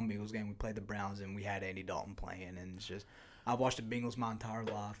that one Bengals game we played the Browns, and we had Andy Dalton playing, and it's just I've watched the Bengals my entire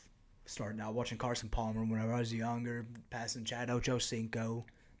life. Starting out watching Carson Palmer whenever I was younger, passing Chad Ochocinco,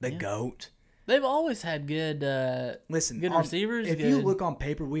 the GOAT. They've always had good good receivers. If you look on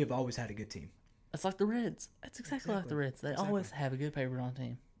paper, we have always had a good team. It's like the Reds. It's exactly like the Reds. They always have a good paper on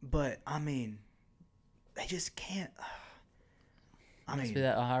team. But, I mean, they just can't. Must be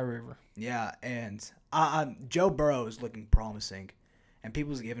that Ohio River. Yeah, and Joe Burrow is looking promising, and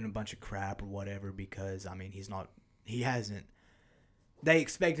people's giving a bunch of crap or whatever because, I mean, he hasn't.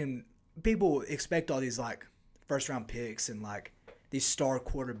 People expect all these, like, first-round picks and, like, these star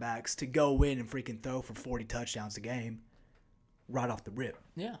quarterbacks to go in and freaking throw for 40 touchdowns a game right off the rip.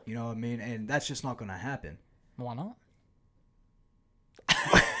 Yeah. You know what I mean? And that's just not going to happen. Why not?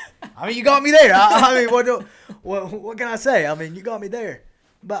 I mean, you got me there. I mean, what can I say? I mean, you got me there.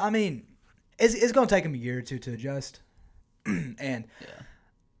 But, I mean, it's going to take him a year or two to adjust. And,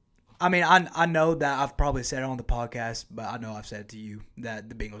 I mean, I know that I've probably said it on the podcast, but I know I've said it to you that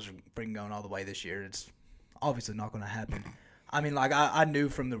the Bengals are freaking going all the way this year. It's obviously not going to happen. I mean, like, I knew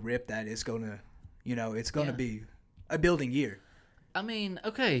from the rip that it's going to, it's going to be a building year. I mean,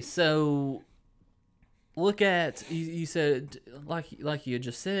 okay, so look at you said like you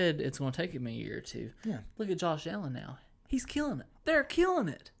just said it's going to take him a year or two. Yeah. Look at Josh Allen now. He's killing it. They're killing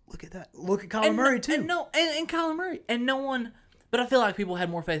it. Look at that. Look at Kyler Murray too. And Kyler Murray. And no one, but I feel like people had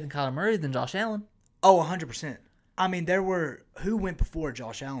more faith in Kyler Murray than Josh Allen. Oh, 100%. I mean, who went before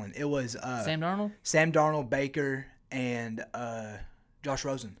Josh Allen? It was Sam Darnold, Baker, and Josh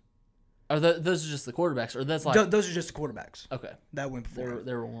Rosen. Are those are just the quarterbacks, or that's like those are just the quarterbacks? Okay, that went before.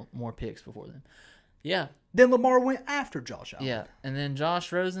 There were more picks before then. Yeah. Then Lamar went after Josh Allen. Yeah, and then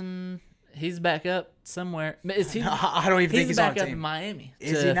Josh Rosen, he's back up somewhere. Is he? I don't even think he's back on the up team. in Miami.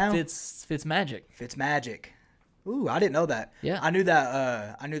 Is he now? Fitzmagic. Fitzmagic. Ooh, I didn't know that. Yeah, I knew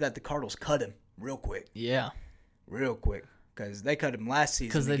that the Cardinals cut him real quick. Yeah, real quick because they cut him last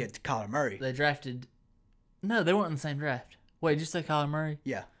season to get to Kyler Murray. They drafted. No, they weren't in the same draft. Wait, did you say Kyler Murray?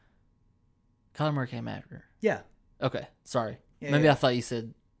 Yeah. Kyler Murray came after. Yeah. Okay, sorry. Yeah, Maybe I thought you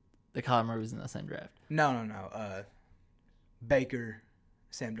said the Kyler Murray was in the same draft. No. Baker,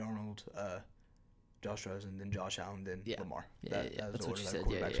 Sam Darnold, Josh Rosen, then Josh Allen, then Lamar. That's what you said.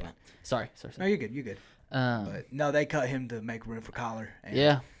 Yeah. Sorry. No, you're good. But no, they cut him to make room for Kyler.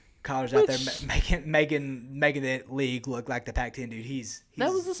 And Kyler's out there making the league look like the Pac-10 dude.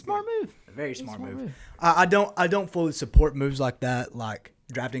 That was a smart move. A very smart move. I don't fully support moves like that, like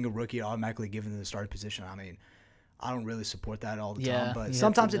drafting a rookie automatically giving them the starting position. I mean, I don't really support that all the time, but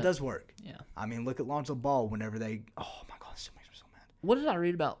sometimes it does work. Yeah. I mean, look at Lonzo Ball whenever they. Oh my God, this makes me so mad. What did I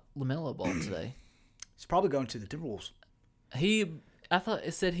read about LaMelo Ball today? He's probably going to the Timberwolves. I thought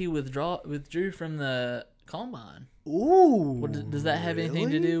it said he withdrew from the combine. Ooh. Does that have anything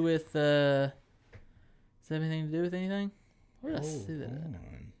to do with? Does that have anything to do with anything? Where did I see that at?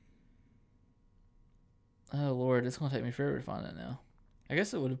 Oh Lord, it's gonna take me forever to find that now. I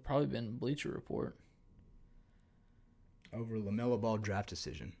guess it would have probably been Bleacher Report. Over LaMelo Ball draft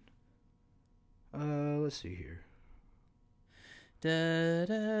decision. Let's see here.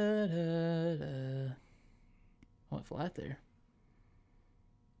 Went flat there.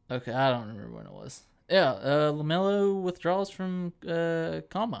 Okay, I don't remember when it was. Yeah, LaMelo withdraws from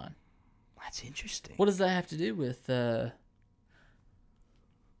combine. That's interesting. What does that have to do with?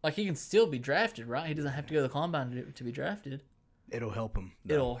 Like he can still be drafted, right? He doesn't have to go to the combine to be drafted. It'll help him.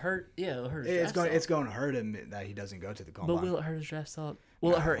 Though. It'll hurt. Yeah, it'll hurt. It's going to hurt him that he doesn't go to the combine. But will it hurt his draft stock?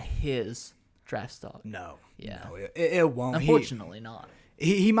 Will it hurt his draft stock? No. Yeah. No, it won't. Unfortunately, not.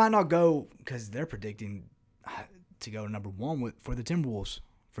 He might not go because they're predicting to go number one for the Timberwolves.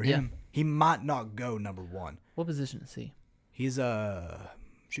 For him, he might not go number one. What position is he? He's a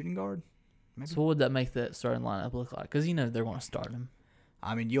shooting guard. Maybe. So what would that make that starting lineup look like? Because they're going to start him.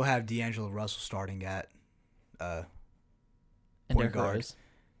 I mean, you'll have D'Angelo Russell starting at and Derrick Rose.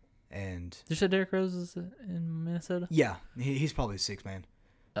 And did you say Derrick Rose is in Minnesota? Yeah, he's probably a sixth man.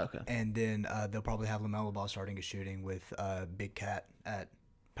 Okay. And then they'll probably have LaMelo Ball starting a shooting with Big Cat at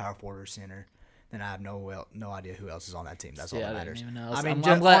power forward or center, then I have no idea who else is on that team. That's all Yeah, that I matters. didn't even know. I mean,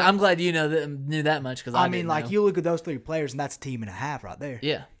 I'm glad you knew that much because I mean, like you look at those 3 players, and that's a team and a half right there.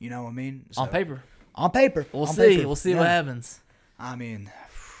 Yeah, You know what I mean? on So, paper. On paper. We'll on see. paper. We'll see Yeah. what happens. I mean,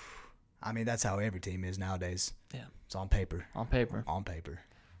 that's how every team is nowadays. Yeah, It's on paper. on paper. On paper.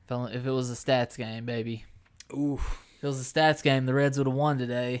 If it was a stats game, baby. Oof. If it was a stats game, the Reds would have won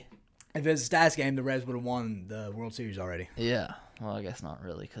today. If it's a stats game, the Reds would have won the World Series already. Yeah. Well, I guess not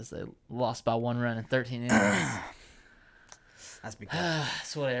really because they lost by 1 run in 13 innings. That's because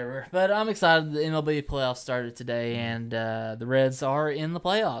It's whatever. But I'm excited. The MLB playoffs started today, and the Reds are in the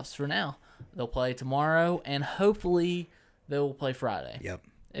playoffs for now. They'll play tomorrow, and hopefully they will play Friday. Yep.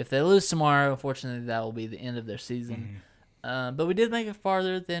 If they lose tomorrow, unfortunately, that will be the end of their season. But we did make it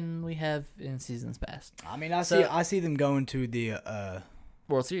farther than we have in seasons past. I mean, I see them going to the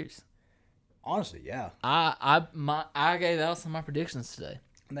World Series. honestly, yeah. I gave out some of my predictions today.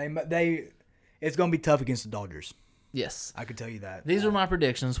 It's going to be tough against the Dodgers. Yes. I can tell you that. These were my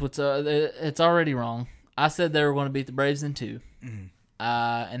predictions, which it's already wrong. I said they were going to beat the Braves in 2.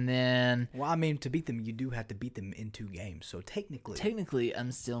 And then Well, I mean, to beat them, you do have to beat them in 2 games. So technically,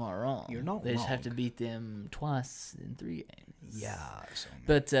 I'm still not wrong. You're not They just have to wrong. beat them twice in 3 games. yeah. So,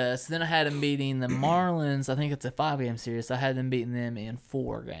 But so then I had them beating the Marlins. I think it's a 5-game series. I had them beating them in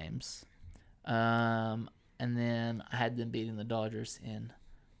 4 games. And then I had them beating the Dodgers in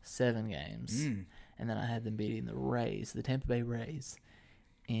 7 games. And then I had them beating the Tampa Bay Rays,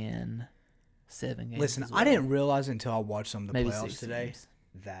 in 7 games. listen, as well. I didn't realize until I watched some of the Maybe playoffs 6 today games.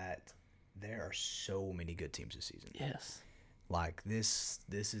 that there are so many good teams this season. Yes. Like this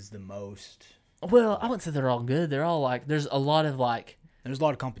is the most. Well, I wouldn't say they're all good. They're all there's a lot of There's a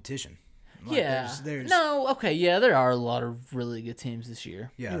lot of competition. Like, yeah. There's No, okay, yeah, there are a lot of really good teams this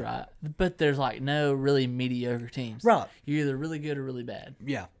year. Yeah. You're right. But there's no really mediocre teams. Right. You're either really good or really bad.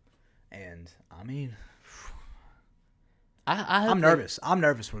 Yeah. And I mean, I hope I'm nervous. I'm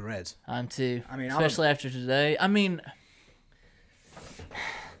nervous for the Reds. I'm too. I mean, especially after today. I mean,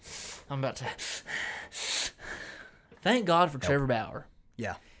 I'm about to. Thank God for Trevor Bauer.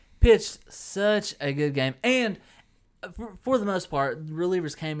 Yeah. Pitched such a good game, and for the most part, the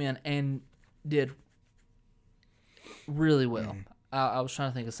relievers came in and did really well. I was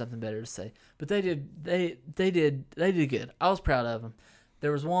trying to think of something better to say, but they did good. I was proud of them.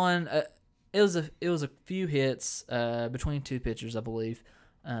 There was one. It was a few hits between 2 pitchers, I believe,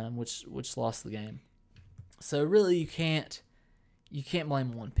 which lost the game. So really, you can't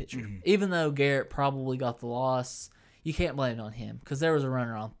blame one pitcher, even though Garrett probably got the loss. You can't blame it on him because there was a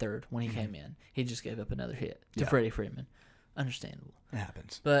runner on third when he came in. He just gave up another hit to Freddie Freeman. Understandable. It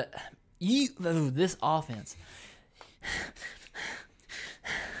happens. But this offense.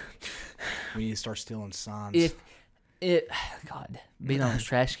 We need to start stealing signs. God, beat on those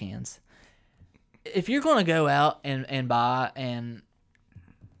trash cans. If you're going to go out and buy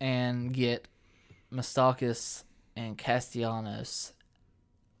and get Moustakas and Castellanos,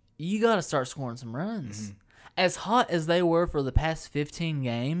 you got to start scoring some runs. As hot as they were for the past 15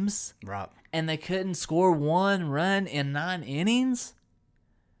 games, Right. and they couldn't score 1 run in 9 innings,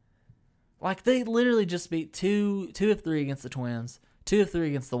 they literally just beat 2 of 3 against the Twins, 2 of 3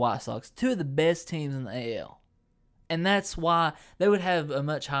 against the White Sox, 2 of the best teams in the AL. And that's why they would have a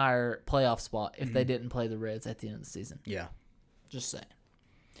much higher playoff spot if they didn't play the Reds at the end of the season. Yeah. Just saying.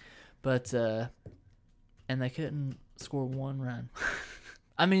 But, and they couldn't score 1 run.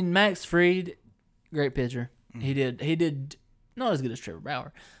 I mean, Max Fried, great pitcher. He did not as good as Trevor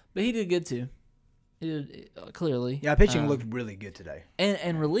Bauer, but he did good too. He did, clearly. Yeah, pitching looked really good today.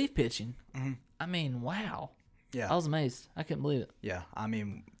 And relief pitching. I mean, wow. Yeah. I was amazed. I couldn't believe it. Yeah. I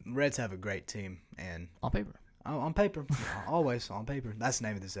mean, Reds have a great team, and On paper. on paper, always on paper. That's the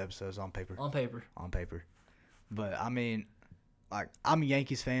name of this episode. Is on paper. On paper. On paper. But I mean, I'm a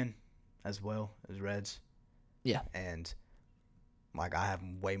Yankees fan as well as Reds, Yeah. and I have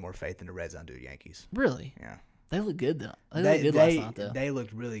way more faith in the Reds than I do the Yankees. Really? Yeah. They look good though. They looked good last night though. They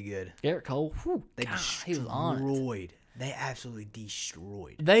looked really good. Garrett Cole, whew, They he was on it. destroyed. They absolutely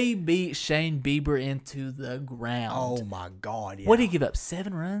destroyed. They beat Shane Bieber into the ground. Oh my God! Yeah. What did he give up?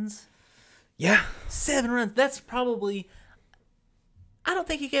 7 runs? Yeah. 7 runs. That's probably. I don't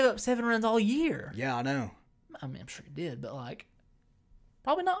think he gave up 7 runs all year. Yeah, I know. I mean, I'm sure he did, but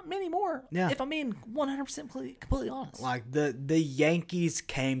probably not many more. Yeah. If I'm being 100% completely honest. The Yankees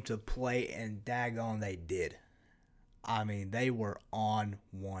came to play, and daggone they did. I mean, they were on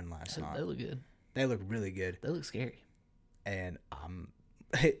one last night. They look good. They look really good. They look scary. And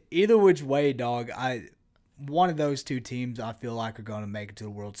either which way, dog, one of those 2 teams I feel like are going to make it to the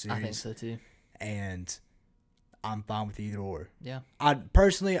World Series. I think so too. And I'm fine with either or. Yeah. I'd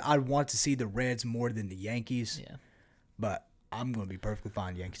want to see the Reds more than the Yankees. Yeah. But I'm going to be perfectly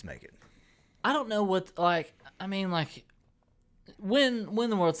fine Yankees make it. I don't know what win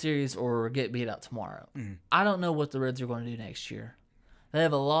the World Series or get beat out tomorrow. Mm-hmm. I don't know what the Reds are going to do next year. They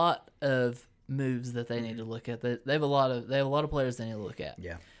have a lot of moves that they need to look at. They have a lot of players they need to look at.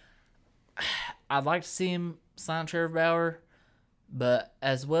 Yeah. I'd like to see him sign Trevor Bauer, but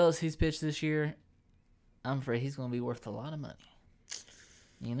as well as he's pitched this year, I'm afraid he's going to be worth a lot of money.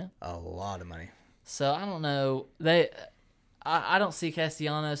 You know? A lot of money. So I don't know. I don't see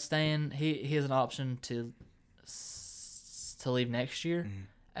Castellanos staying. He has an option to leave next year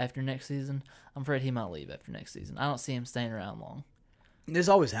after next season. I'm afraid he might leave after next season. I don't see him staying around long. This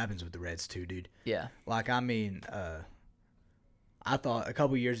always happens with the Reds too, dude. Yeah. Like, I mean, I thought a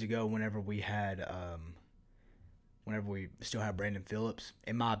couple years ago whenever we still had Brandon Phillips,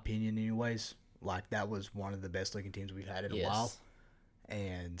 in my opinion anyways, like that was one of the best looking teams we've had in a while.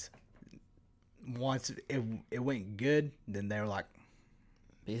 And once it went good, then they were like,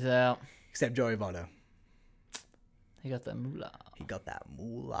 peace out. Except Joey Votto. He got that moolah.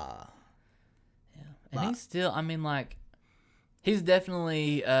 Yeah. And he's still, he's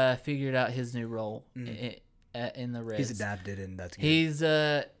definitely figured out his new role in the Reds. He's adapted, and that's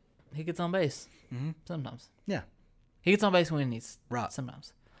good. He gets on base sometimes. Yeah. He gets on base when he needs. Right.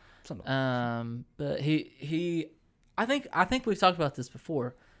 Sometimes. Sometimes. But I think we've talked about this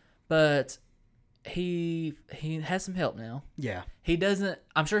before, but he has some help now. Yeah. He doesn't.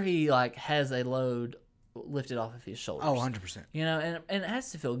 I'm sure he has a load lifted off of his shoulders. Oh, 100%. You know, and it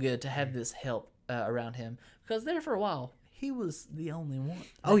has to feel good to have this help around him, because there for a while he was the only one.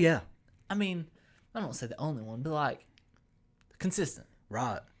 Oh yeah. I mean, I don't want to say the only one, but consistent.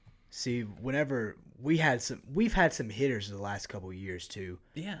 Right. See, whenever we've had some hitters the last couple of years too.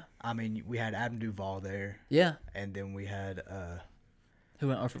 Yeah. I mean, we had Adam Duvall there. Yeah. And then we had who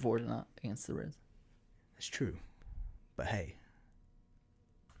went 0-4 tonight against the Reds. That's true. But hey.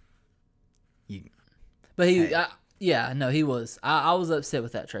 He was. I was upset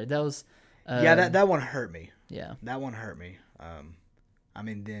with that trade. That was. That one hurt me. Yeah. That one hurt me.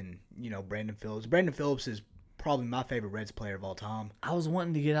 Then Brandon Phillips. Brandon Phillips is probably my favorite Reds player of all time. I was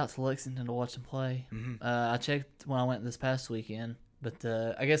wanting to get out to Lexington to watch them play. Mm-hmm. I checked when I went this past weekend, but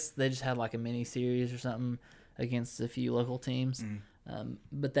I guess they just had a mini series or something against a few local teams.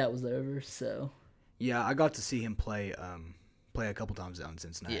 But that was over. So. Yeah, I got to see him play a couple times down in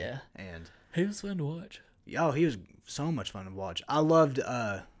Cincinnati. Yeah. And he was fun to watch. Oh, he was so much fun to watch. I loved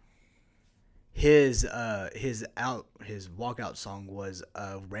his walkout song was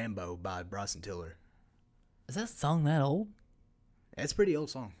Rambo by Bryson Tiller. Is that song that old? It's a pretty old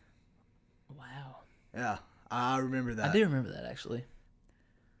song. Wow. Yeah, I remember that. I do remember that, actually.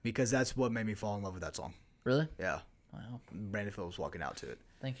 Because that's what made me fall in love with that song. Really? Yeah. Wow. Brandon Phillips walking out to it.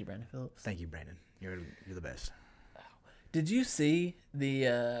 Thank you, Brandon Phillips. Thank you, Brandon. You're the best. Did you see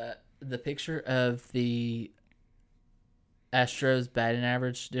the picture of the Astros batting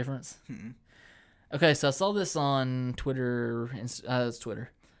average difference? Mm-mm. Okay, so I saw this on Twitter. It's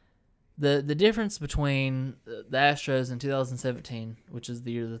Twitter. The difference between the Astros in 2017, which is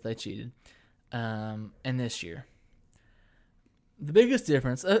the year that they cheated, and this year. The biggest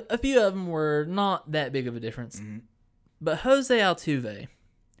difference, a few of them were not that big of a difference, but Jose Altuve,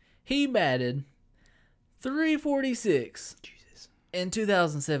 he batted .346 in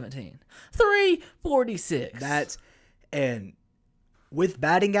 2017. .346. And with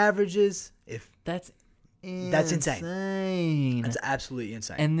batting averages, that's insane. That's absolutely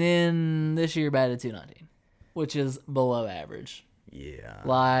insane. And then this year batted .219, which is below average. Yeah.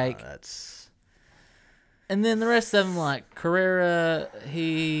 That's. And then the rest of them, Carrera,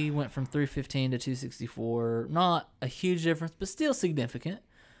 he went from .315 to .264. Not a huge difference, but still significant.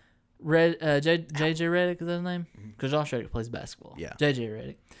 JJ Redick, is that his name? Because Josh Reddick plays basketball. Yeah.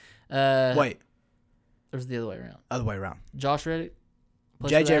 JJ Redick. Wait. Or was it the other way around? Other way around. Josh Reddick?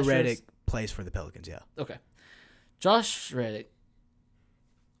 JJ Redick plays for the Pelicans, yeah. Okay. Josh Reddick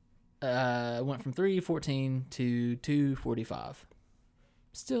went from .314 to .245.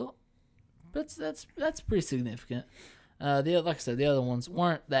 Still, that's pretty significant. Like I said, the other ones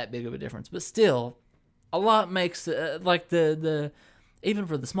weren't that big of a difference, but still, a lot makes the even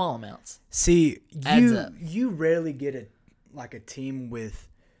for the small amounts. See, adds up. You rarely get a team with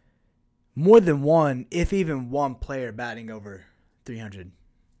more than one, if even one player batting over 300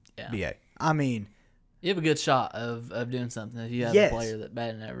 BA. I mean, you have a good shot of doing something if you have a player that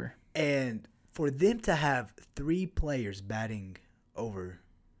batted ever. And for them to have 3 players batting over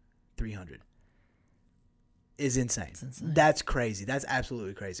 300 is insane. It's insane. That's crazy. That's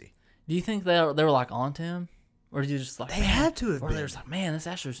absolutely crazy. Do you think they were on to him? Or you just like They had to have or been. they're just like, man, this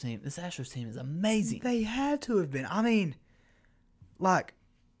Astros team is amazing. They had to have been. I mean, like,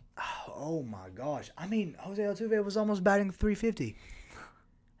 oh my gosh. I mean, Jose Altuve was almost batting 350.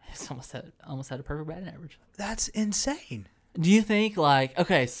 It's almost had a perfect batting average. That's insane. Do you think like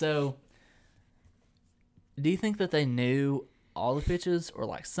okay, so do you think that they knew all the pitches or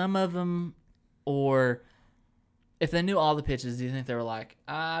like some of them, or if they knew all the pitches, do you think they were like,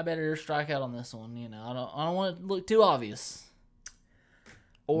 I better strike out on this one? You know, I don't want it to look too obvious.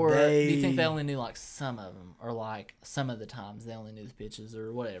 Or do you think they only knew like some of them, or like some of the times they only knew the pitches,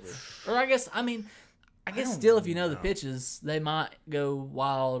 or whatever? Or I guess still if you know the pitches, they might go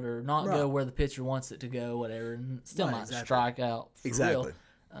wild or not go where the pitcher wants it to go, whatever, and still might strike out. For real.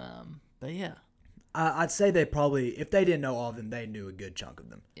 But yeah, I'd say they probably, if they didn't know all of them, they knew a good chunk of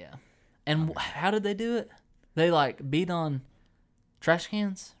them. yeah. And how did they do it? They like beat on trash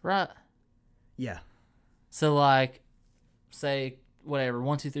cans, right? Yeah. So like, say whatever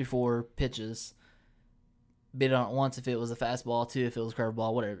 1, 2, 3, 4 pitches. Beat on it once if it was a fastball, 2 if it was a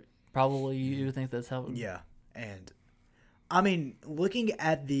curveball, whatever. Probably you would think that's how. Yeah, and I mean, looking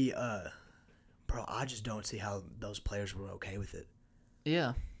at the bro, I just don't see how those players were okay with it.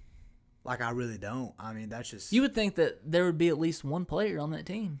 Yeah. Like, I really don't. I mean, that's just... You would think that there would be at least one player on that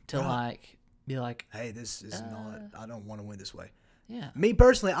team to, like, be like... Hey, this is not... I don't want to win this way. Yeah. Me,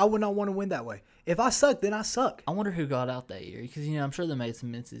 personally, I would not want to win that way. If I suck, then I suck. I wonder who got out that year. Because, you know, I'm sure they made some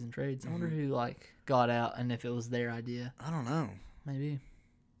mid-season trades. I wonder who, like, got out and if it was their idea. I don't know. Maybe.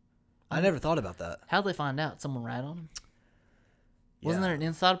 I never thought about that. How'd they find out? Someone rat on him? Yeah. Wasn't there an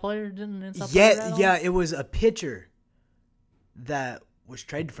inside player? Didn't an inside player rat on Yeah, him? it was a pitcher that was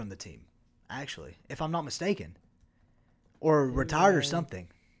traded from the team, actually, if I'm not mistaken. Or retired or something.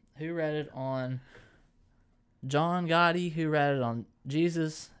 Who ratted on John Gotti? Who ratted on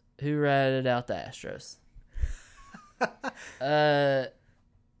Jesus? Who ratted out the Astros?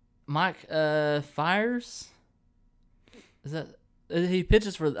 Mike Fires? Is that... He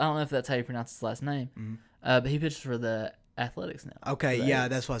pitches for... I don't know if that's how you pronounce his last name. Mm-hmm. But he pitches for the Athletics now. Okay, yeah,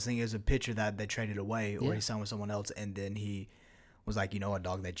 that's what I was thinking. It was a pitcher that they traded away or he signed with someone else, and then he was like, you know what,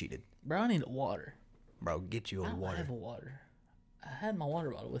 dog, they cheated. Bro, I need water. Bro, get you a water. I have a water. I had my water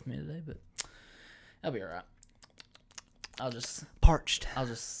bottle with me today, but I'll be all right. I'll just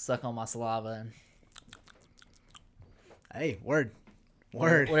suck on my saliva and... Hey, word.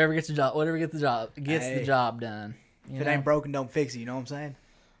 Whatever gets the job the job done. If it ain't broken, don't fix it. You know what I'm saying?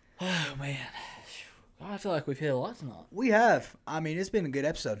 Oh man, I feel like we've hit a lot tonight. We have. I mean, it's been a good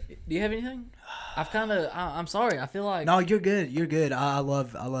episode. Do you have anything? I'm sorry. I feel like... No, you're good. You're good. I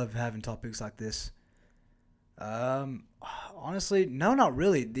love having topics like this. Honestly, no, not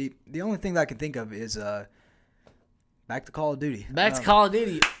really. The only thing that I can think of is back to Call of Duty. Back to Call of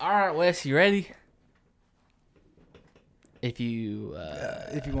Duty. All right, Wes, you ready? If you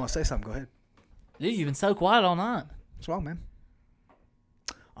want to say something, go ahead. Dude, you've been so quiet all night. What's wrong, man?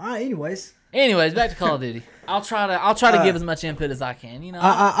 All right. Anyways, back to Call of Duty. I'll try to give as much input as I can. You know,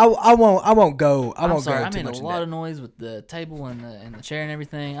 I won't go. I'm sorry. Go I too made much a lot of noise with the table and the chair and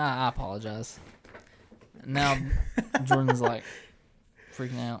everything. I apologize. Now Jordan's like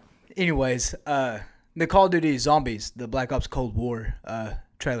freaking out. Anyways, the Call of Duty Zombies, the Black Ops Cold War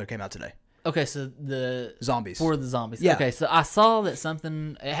trailer came out today. Okay, so the zombies. For the zombies. Yeah. Okay, so I saw that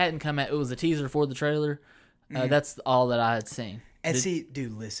it hadn't come out. It was a teaser for the trailer. That's all that I had seen. And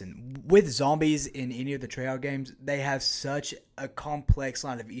dude, listen. With zombies in any of the Treyarch games, they have such a complex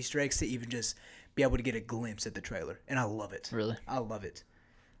line of Easter eggs to even just be able to get a glimpse at the trailer. And I love it. Really? I love it.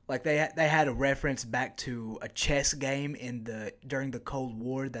 Like, they had a reference back to a chess game during the Cold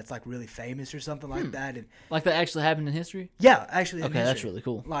War that's, like, really famous or something like that. And like that actually happened in history? Yeah, actually. Okay, that's really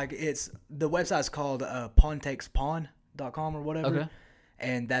cool. Like, the website's called pawntakespawn.com or whatever. Okay.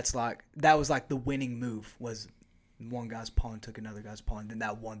 And that was like the winning move was one guy's pawn took another guy's pawn, then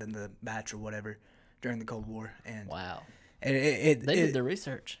that won them the match or whatever during the Cold War. And wow. And they did their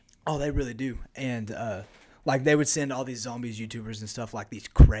research. Oh, they really do. And like, they would send all these zombies YouTubers and stuff like these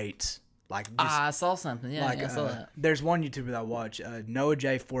crates. Like this, I saw something. Yeah, I saw that. There's one YouTuber that I watch, Noah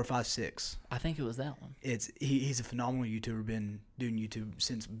J456. I think it was that one. He's a phenomenal YouTuber. Been doing YouTube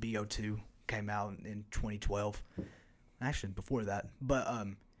since BO2 came out in 2012. Actually, before that. But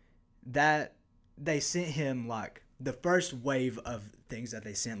that they sent him, like, the first wave of things that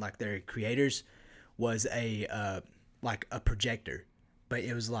they sent, like, their creators was a projector. But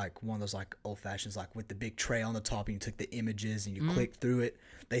it was like one of those, like, old fashions, like with the big tray on the top, and you took the images and you clicked through it.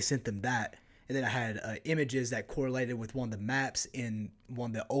 They sent them that. And then I had images that correlated with one of the maps in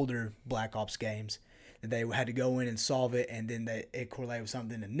one of the older Black Ops games. They had to go in and solve it, and then it correlated with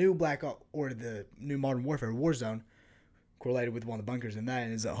something. The new or the new Modern Warfare Warzone correlated with one of the bunkers, and that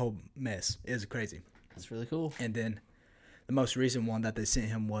is a whole mess. It was crazy. That's really cool. And then the most recent one that they sent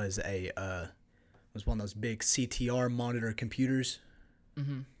him was one of those big CTR monitor computers,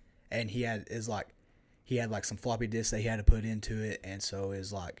 and he had some floppy disks that he had to put into it, and so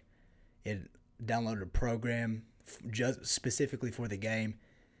it downloaded a program just specifically for the game,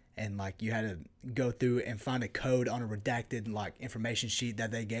 and you had to go through and find a code on a redacted information sheet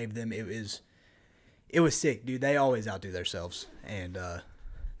that they gave them. It was sick, dude. They always outdo themselves. And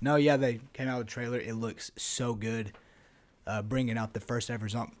they came out with a trailer. It looks so good. Bringing back the first ever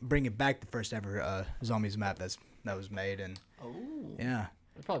zombies map that was made, and yeah,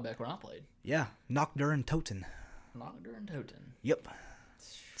 they're probably back when I played. Yeah, Nocturne Toten. Yep,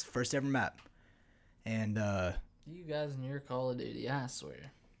 it's the first ever map, and you guys in your Call of Duty, I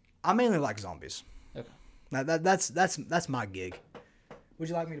swear. I mainly like zombies. Okay, that's my gig. Would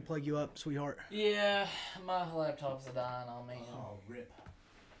you like me to plug you up, sweetheart? Yeah, my laptop's dying on me. Oh, rip.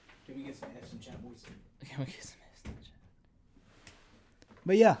 Can we get some chat, boys? Can we get some chat?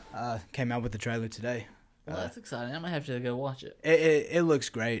 But yeah, came out with the trailer today. Well, that's exciting. I might have to go watch it. It looks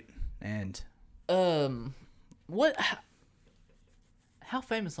great, and what? How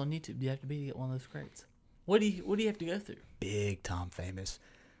famous on YouTube do you have to be to get one of those crates? What do you have to go through? Big time famous,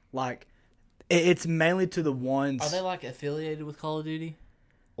 it's mainly to the ones. Are they affiliated with Call of Duty,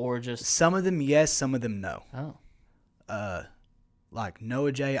 or just some of them? Yes, some of them no. Oh,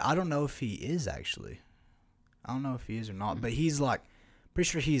 Noah J. I don't know if he is actually. I don't know if he is or not, but he's pretty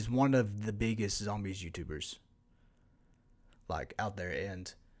sure he's one of the biggest zombies YouTubers out there,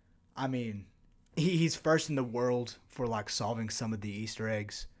 and I mean he's first in the world for solving some of the Easter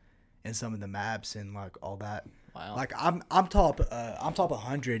eggs and some of the maps and all that. wow. I'm top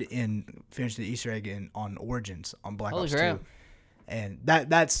 100 in finishing the Easter egg on Origins on Black Holy Ops crap. 2, and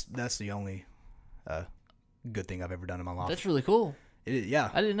that's the only good thing I've ever done in my life. That's really cool. Yeah,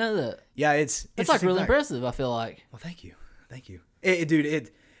 I didn't know that. yeah, it's Really impressive. I feel like. Well, thank you.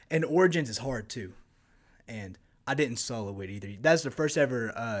 And Origins is hard too, and I didn't solo it either. That's the first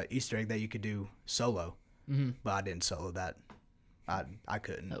ever Easter egg that you could do solo, but I didn't solo that. I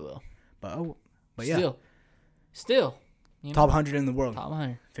couldn't. Oh well. But yeah, still, top 100 in the world. top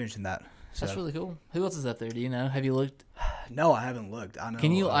 100. Finishing that. So. That's really cool. Who else is up there? Do you know? Have you looked? No, I haven't looked. I know.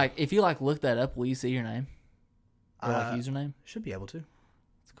 Can you if you look that up? Will you see your name? Or username? Should be able to.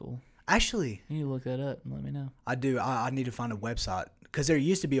 That's cool. Actually, you need to look that up and let me know. I do. I need to find a website because there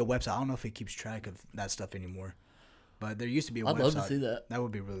used to be a website. I don't know if it keeps track of that stuff anymore, but there used to be a website. I'd love to see that. That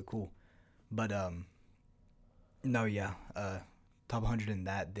would be really cool. But no, yeah, top 100 in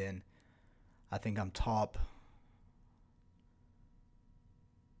that. Then I think I'm top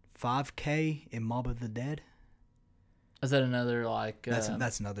 5K in Mob of the Dead. Is that another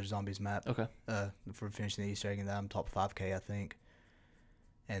That's another zombies map. Okay. For finishing the Easter egg, and that I'm top 5K, I think.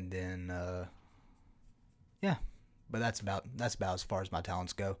 And then, yeah, but that's about as far as my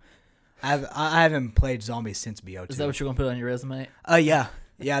talents go. I haven't played zombies since BO2. Is that what you're gonna put on your resume? Yeah,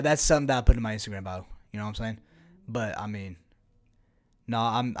 that's something that I put in my Instagram bio. You know what I'm saying? But I mean, no,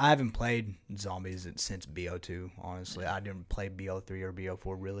 I haven't played zombies since BO2. Honestly, I didn't play BO3 or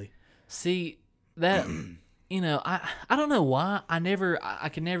BO4 really. See that. I don't know why I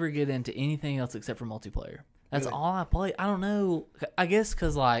can never get into anything else except for multiplayer. That's Really? all I play. I don't know. I guess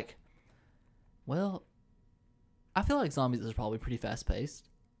because I feel like zombies is probably pretty fast paced.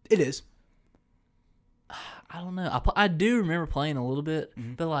 It is. I don't know. I do remember playing a little bit,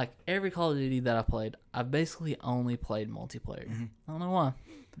 but every Call of Duty that I played, I've basically only played multiplayer. I don't know why.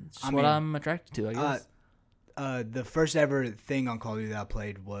 It's just what I'm attracted to, I guess. The first ever thing on Call of Duty that I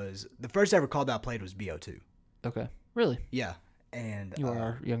played was BO2. Okay. Really? Yeah, and You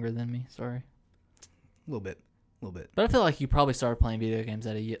are younger than me. Sorry. a little bit. But I feel like you probably started playing video games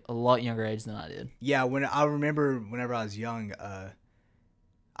at a lot younger age than I did. Yeah, I remember whenever I was young,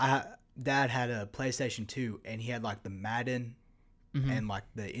 Dad had a PlayStation 2, and he had the Madden and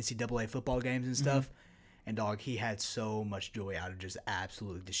the NCAA football games and stuff. And he had so much joy out of just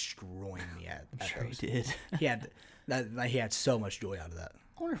absolutely destroying me at Sure those. he did. He had so much joy out of that.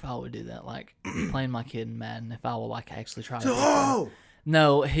 I wonder if I would do that, playing my kid in Madden. If I would actually try. Oh!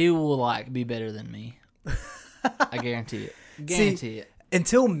 No, he will be better than me. I guarantee it. Guarantee it.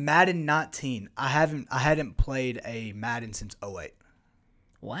 Until Madden 19, I hadn't played a Madden since 08.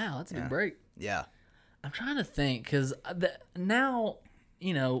 Wow, that's a big break. Yeah. I'm trying to think because now,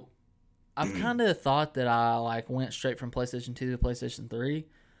 I've kind of thought that I went straight from PlayStation 2 to PlayStation 3,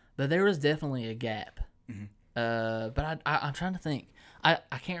 but there was definitely a gap. But I'm trying to think. I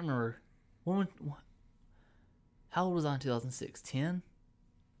can't remember How old was I in 2006? 10?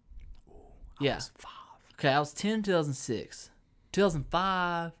 Yeah. I was 5. Okay, I was 10 in 2006.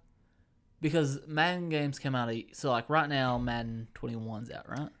 2005, because Madden games came out. So, like, right now, Madden 21's out,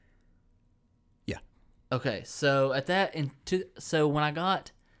 right? Yeah. Okay, so at that, so when I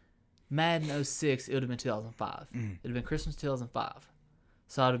got Madden 06, it would have been 2005. It would have been Christmas 2005.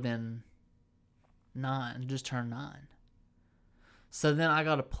 So I'd have been 9, just turned 9. So then I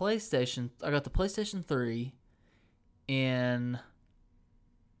got a PlayStation. I got the PlayStation 3 in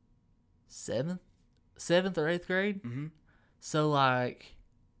 7th or 8th grade. Mm-hmm. So, like,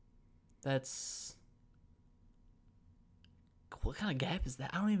 that's... What kind of gap is that?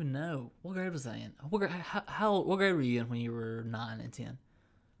 I don't even know. What grade was I in? What grade were you in when you were 9 and 10?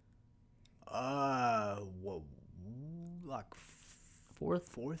 What, like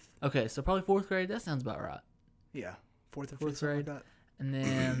Fourth? Okay, so probably 4th grade. That sounds about right. Yeah, 4th or 5th Fourth grade. like that. And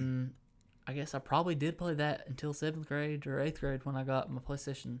then I guess I probably did play that until 7th grade or 8th grade when I got my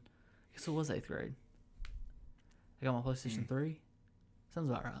PlayStation. I guess it was 8th grade. I got my PlayStation 3. Sounds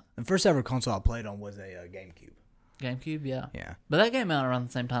about right. The first ever console I played on was a GameCube. GameCube, yeah. Yeah. But that came out around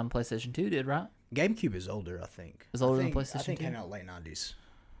the same time PlayStation 2 did, right? GameCube is older, I think. It's older I than think, PlayStation I think 2? came out late 90s.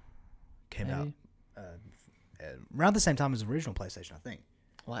 Came Maybe. out around the same time as the original PlayStation, I think.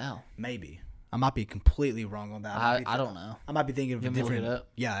 Wow. Maybe. I might be completely wrong on that. I don't know. I might be thinking of You a want me to look different. it up?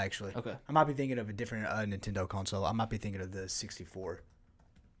 Yeah, actually. Okay. I might be thinking of a different Nintendo console. I might be thinking of the 64.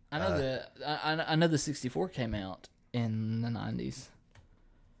 I know I know the 64 came out in the 90s.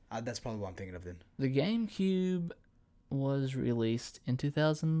 That's probably what I'm thinking of then. The GameCube was released in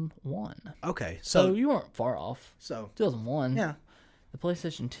 2001. Okay, So you weren't far off. so 2001. yeah. The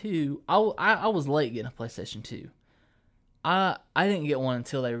PlayStation 2, I was late getting a PlayStation 2. I didn't get one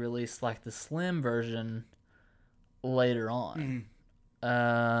until they released like the slim version later on.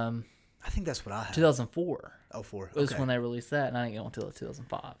 I think that's what I had. 2004 Oh, 4. was Okay. when they released that, and I didn't get one until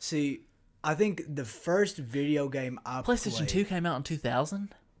 2005. See, I think the first video game I PlayStation played, 2 came out in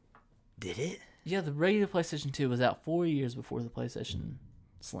 2000. Did it? Yeah, the regular PlayStation 2 was out 4 years before the PlayStation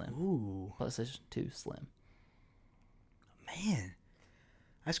Slim. Ooh, PlayStation 2 Slim. man,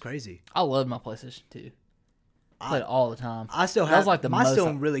 that's crazy. I loved my PlayStation 2. Played it all the time. I still That have was like the mine's most still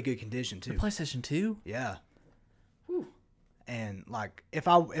in really good condition too. PlayStation 2. Yeah. Whew. And like if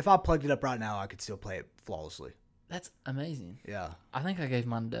I plugged it up right now, I could still play it flawlessly. That's amazing. Yeah. I think I gave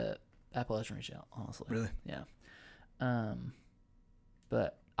mine to Appalachian Reach Out, honestly. Really? Yeah.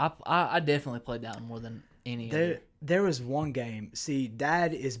 But I definitely played that one more than any other. There was one game. See,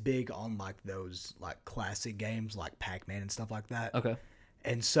 Dad is big on like those like classic games like Pac-Man and stuff like that. Okay.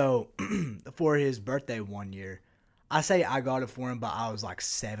 And so for his birthday one year, I say I got it for him, but I was like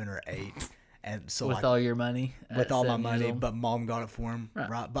 7 or 8. And so With like all your money. with all my 7 years money, old. but Mom got it for him. Right.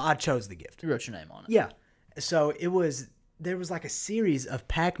 Right. But I chose the gift. You wrote your name on it. Yeah. So there was like a series of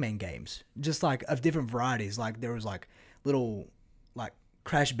Pac-Man games, just like of different varieties. Like there was like little like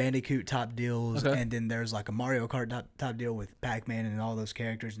Crash Bandicoot type deals, Okay. and then there's like a Mario Kart type deal with Pac-Man and all those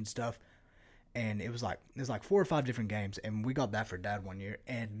characters and stuff. And it was like 4 or 5 different games, and we got that for Dad one year.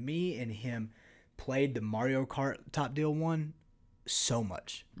 And me and him played the Mario Kart type deal one so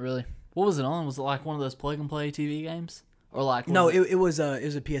much. Really? What was it on? Was it like one of those plug and play TV games? Or like No, it was a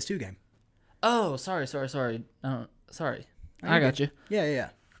PS2 game. Oh, sorry. Sorry. I got you. Yeah.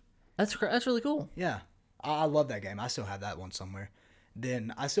 That's really cool. Yeah, I love that game. I still have that one somewhere.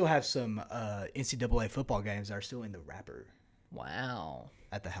 Then I still have some NCAA football games that are still in the wrapper Wow.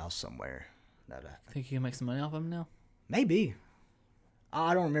 at the house somewhere. Think you can make some money off of them now? Maybe.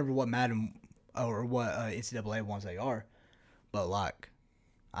 I don't remember what Madden or what NCAA ones they are, but like,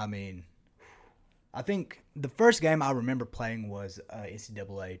 I mean, I think the first game I remember playing was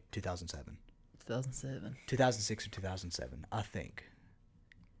NCAA 2007. 2007. 2006 or 2007, I think.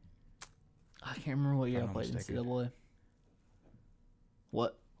 I can't remember what year I I'm not played mistaken. NCAA.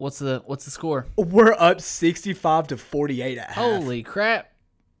 What's the score? We're up 65 to 48 at half. Holy crap!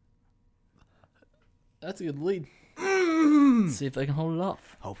 That's a good lead. Let's see if they can hold it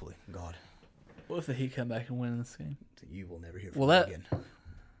off. Hopefully, God. What if the Heat come back and win this game? You will never hear from Well, me that- again.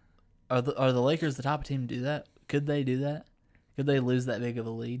 Are the Lakers the type of team to do that? Could they do that? Could they lose that big of a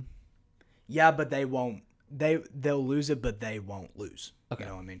lead? Yeah, but they won't. They'll lose it, but they won't lose. Okay. You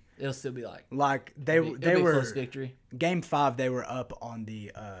know what I mean? It'll still be like Like it'll they be a were close victory. game 5. They were up on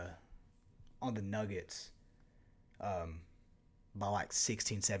the Nuggets, by like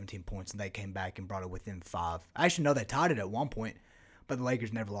 16, 17 points, and they came back and brought it within 5. I actually know they tied it at one point, but the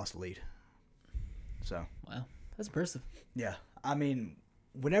Lakers never lost the lead. So Wow, that's impressive. yeah, I mean,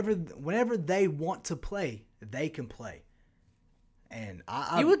 whenever they want to play, they can play. And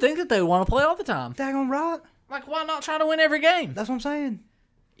You would think that they want to play all the time. daggone right. Like, why not try to win every game? That's what I'm saying.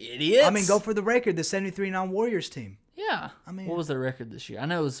 Idiots. I mean, go for the record. The 73-9 Warriors team. Yeah. I mean, what was their record this year? I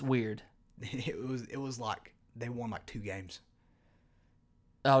know it was weird. It was like they won like 2 games.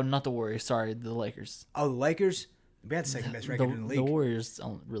 Oh, not the Warriors. Sorry, the Lakers. Oh, the Lakers. We had the second best record in the league. The Warriors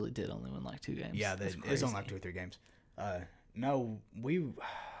really did only win like 2 games. Yeah, it was on like 2 or 3 games. No, we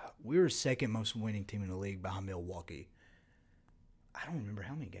were second most winning team in the league behind Milwaukee. I don't remember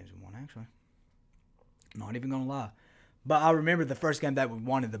how many games we won actually. Not even gonna lie, but I remember the first game that we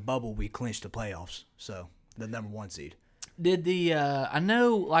won in the bubble, we clinched the playoffs. So the number 1 seed. Did I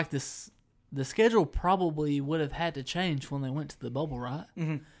know like this? The schedule probably would have had to change when they went to the bubble, right?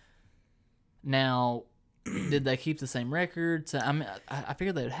 Mm-hmm. Now, did they keep the same records? I mean, I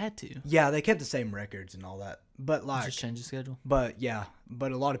figured they would have had to. Yeah, they kept the same records and all that, but like Just change the schedule. But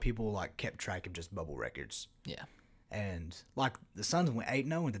a lot of people like kept track of just bubble records. Yeah, And like the Suns went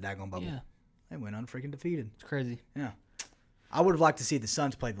 8-0 in the daggone bubble. yeah, They went unfreaking defeated. it's crazy. Yeah, I would have liked to see the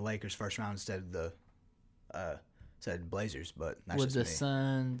Suns play the Lakers first round instead of the Blazers, but that's With just the me.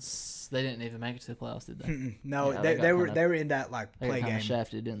 Suns, they didn't even make it to the playoffs, did they? No, Yeah, they were in that like They play got kind game. of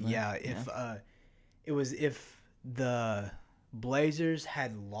shafted, didn't they? Yeah, if the Blazers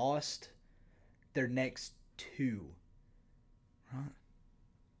had lost their next 2, right?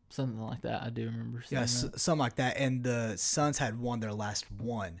 Something like that. I do remember seeing Yeah, that. something like that. And the Suns had won their last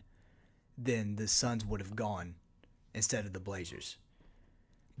 1, then the Suns would have gone instead of the Blazers.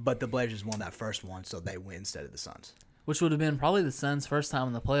 But the Blazers won that first one, so they win instead of the Suns. Which would have been probably the Suns' first time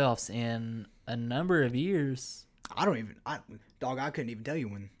in the playoffs in a number of years. I couldn't even tell you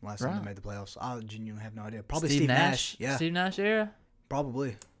when last time they made the playoffs. I genuinely have no idea. Probably Steve Steve Nash. Yeah, Steve Nash era?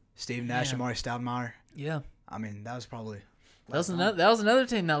 probably. Steve Nash and Amari Stoudemire. Yeah. I mean, that was probably. That was another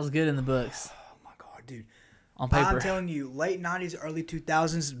team that was good in the books. Oh my god, dude! On paper. I'm telling you, late '90s, early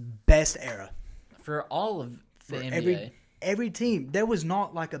 2000s, best era. For all of the For NBA. every team. There was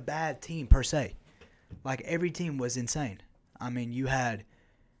not like a bad team per se. Like every team was insane. I mean,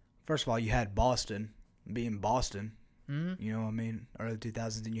 first of all, you had Boston being Boston. Mm-hmm. You know what I mean? Early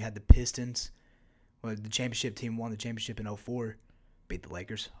 2000s, and you had the Pistons. Well, the championship team won the championship in 2004, beat the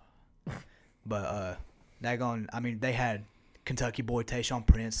Lakers. But they had Kentucky boy Tayshaun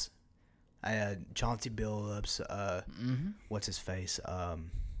Prince. I had Chauncey Billups. What's his face?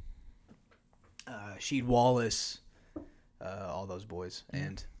 Sheed Wallace. All those boys,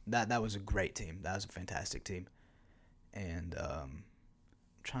 and that was a great team. That was a fantastic team. And I'm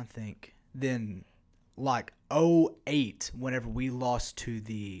trying to think. Then, like 2008, whenever we lost to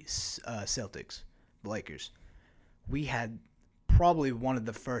the Celtics, the Lakers, we had probably one of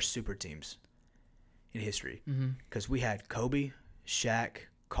the first super teams in history because we had Kobe, Shaq,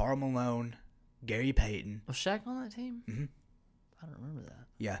 Karl Malone, Gary Payton. Was Shaq on that team? Mm-hmm. I don't remember that.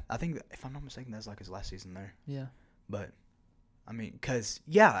 Yeah, I think if I'm not mistaken, that's like his last season there. Yeah. But I mean,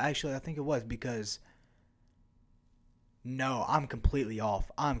 actually, I think it was because. No, I'm completely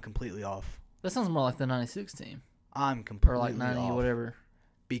off. That sounds more like the 96 team. I'm completely Or like 90, off. whatever.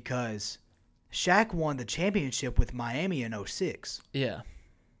 Because Shaq won the championship with Miami in 2006. Yeah.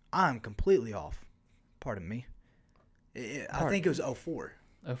 I'm completely off. Pardon me. I think it was 2004.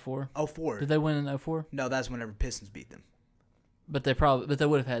 04? 2004. Did they win in 04? No, that's whenever Pistons beat them. But they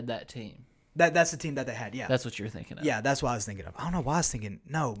would have had that team. That's the team that they had, yeah. That's what you're thinking of. Yeah, that's what I was thinking of. I don't know why I was thinking.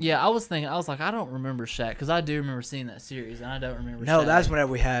 No. Yeah, I was like, I don't remember Shaq because I do remember seeing that series, and I don't remember. No, Shaq. that's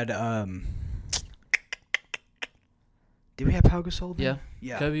whenever we had. Did we have Pau Gasol then?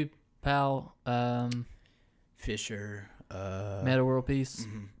 Yeah. Yeah. Kobe, Powell, Fisher. Meta World Peace,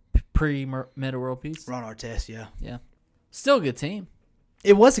 pre-Meta World Peace. Ron Artest, yeah. Yeah, still a good team.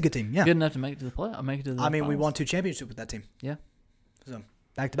 It was a good team, yeah. Good enough to make it to the play. Make it to the. I mean, we finals. won 2 championships with that team. Yeah. So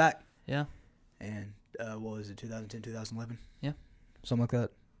back to back. Yeah. And what was it, 2010, 2011? Yeah. Something like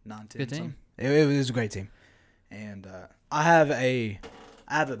that. 9, 10. Good team. It was a great team. And I have a.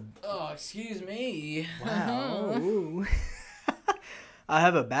 Oh, excuse me. Wow. Ooh. I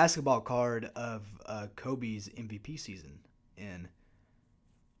have a basketball card of Kobe's MVP season in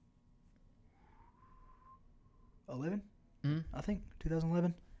 11. I think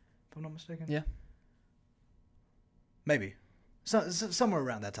 2011, if I'm not mistaken. Yeah. Maybe. Somewhere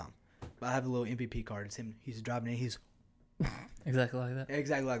around that time. But I have a little MVP card. It's him. He's driving in. He's Exactly like that.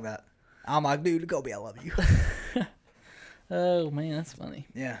 exactly like that. I'm like, dude, Kobe, I love you. Oh man, that's funny.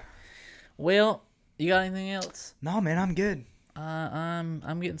 Yeah. Well, you got anything else? No, man, I'm good.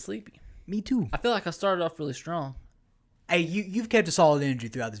 I'm getting sleepy. Me too. I feel like I started off really strong. Hey, you've kept a solid energy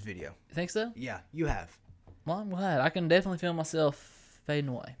throughout this video. You think so? Yeah, you have. Well, I'm glad. I can definitely feel myself fading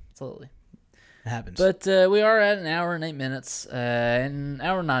away slowly. It happens. But we are at an hour and 8 minutes, an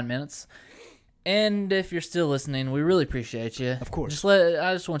hour and 9 minutes. And if you're still listening, we really appreciate you. Of course.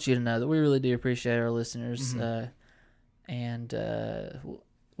 I just want you to know that we really do appreciate our listeners. And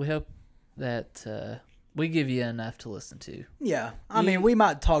we hope that we give you enough to listen to. Yeah. I mean, we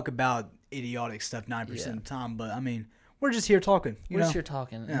might talk about idiotic stuff 90% of the time, but I mean, we're just here talking. We're just here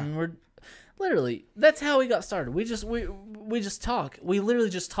talking. Yeah. And we're literally, that's how we got started. We just talk. We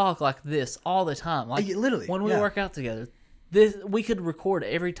literally just talk like this all the time. Like literally. When we work out together. We could record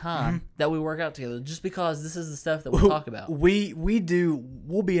every time that we work out together just because this is the stuff that we talk about.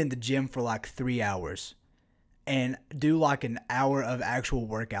 We'll be in the gym for like 3 hours and do like an hour of actual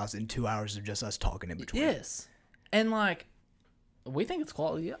workouts and 2 hours of just us talking in between. Yes. And like, we think it's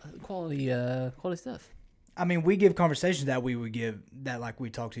quality stuff. I mean, we give conversations that we would give that like we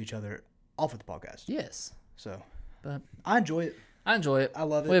talk to each other off of the podcast. Yes. So, but I enjoy it. I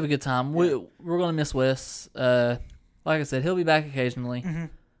love it. We have a good time. Yeah. We're going to miss Wes. Like I said, he'll be back occasionally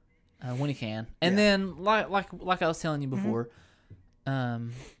when he can, and then like I was telling you before,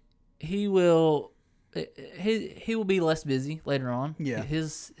 he will be less busy later on. Yeah,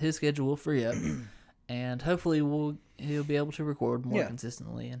 his schedule will free up, and hopefully he'll be able to record more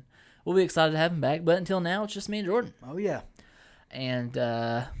consistently, and we'll be excited to have him back. But until now, it's just me and Jordan. Oh yeah, and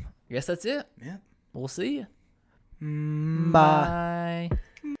I guess that's it. Yeah, we'll see you. Bye.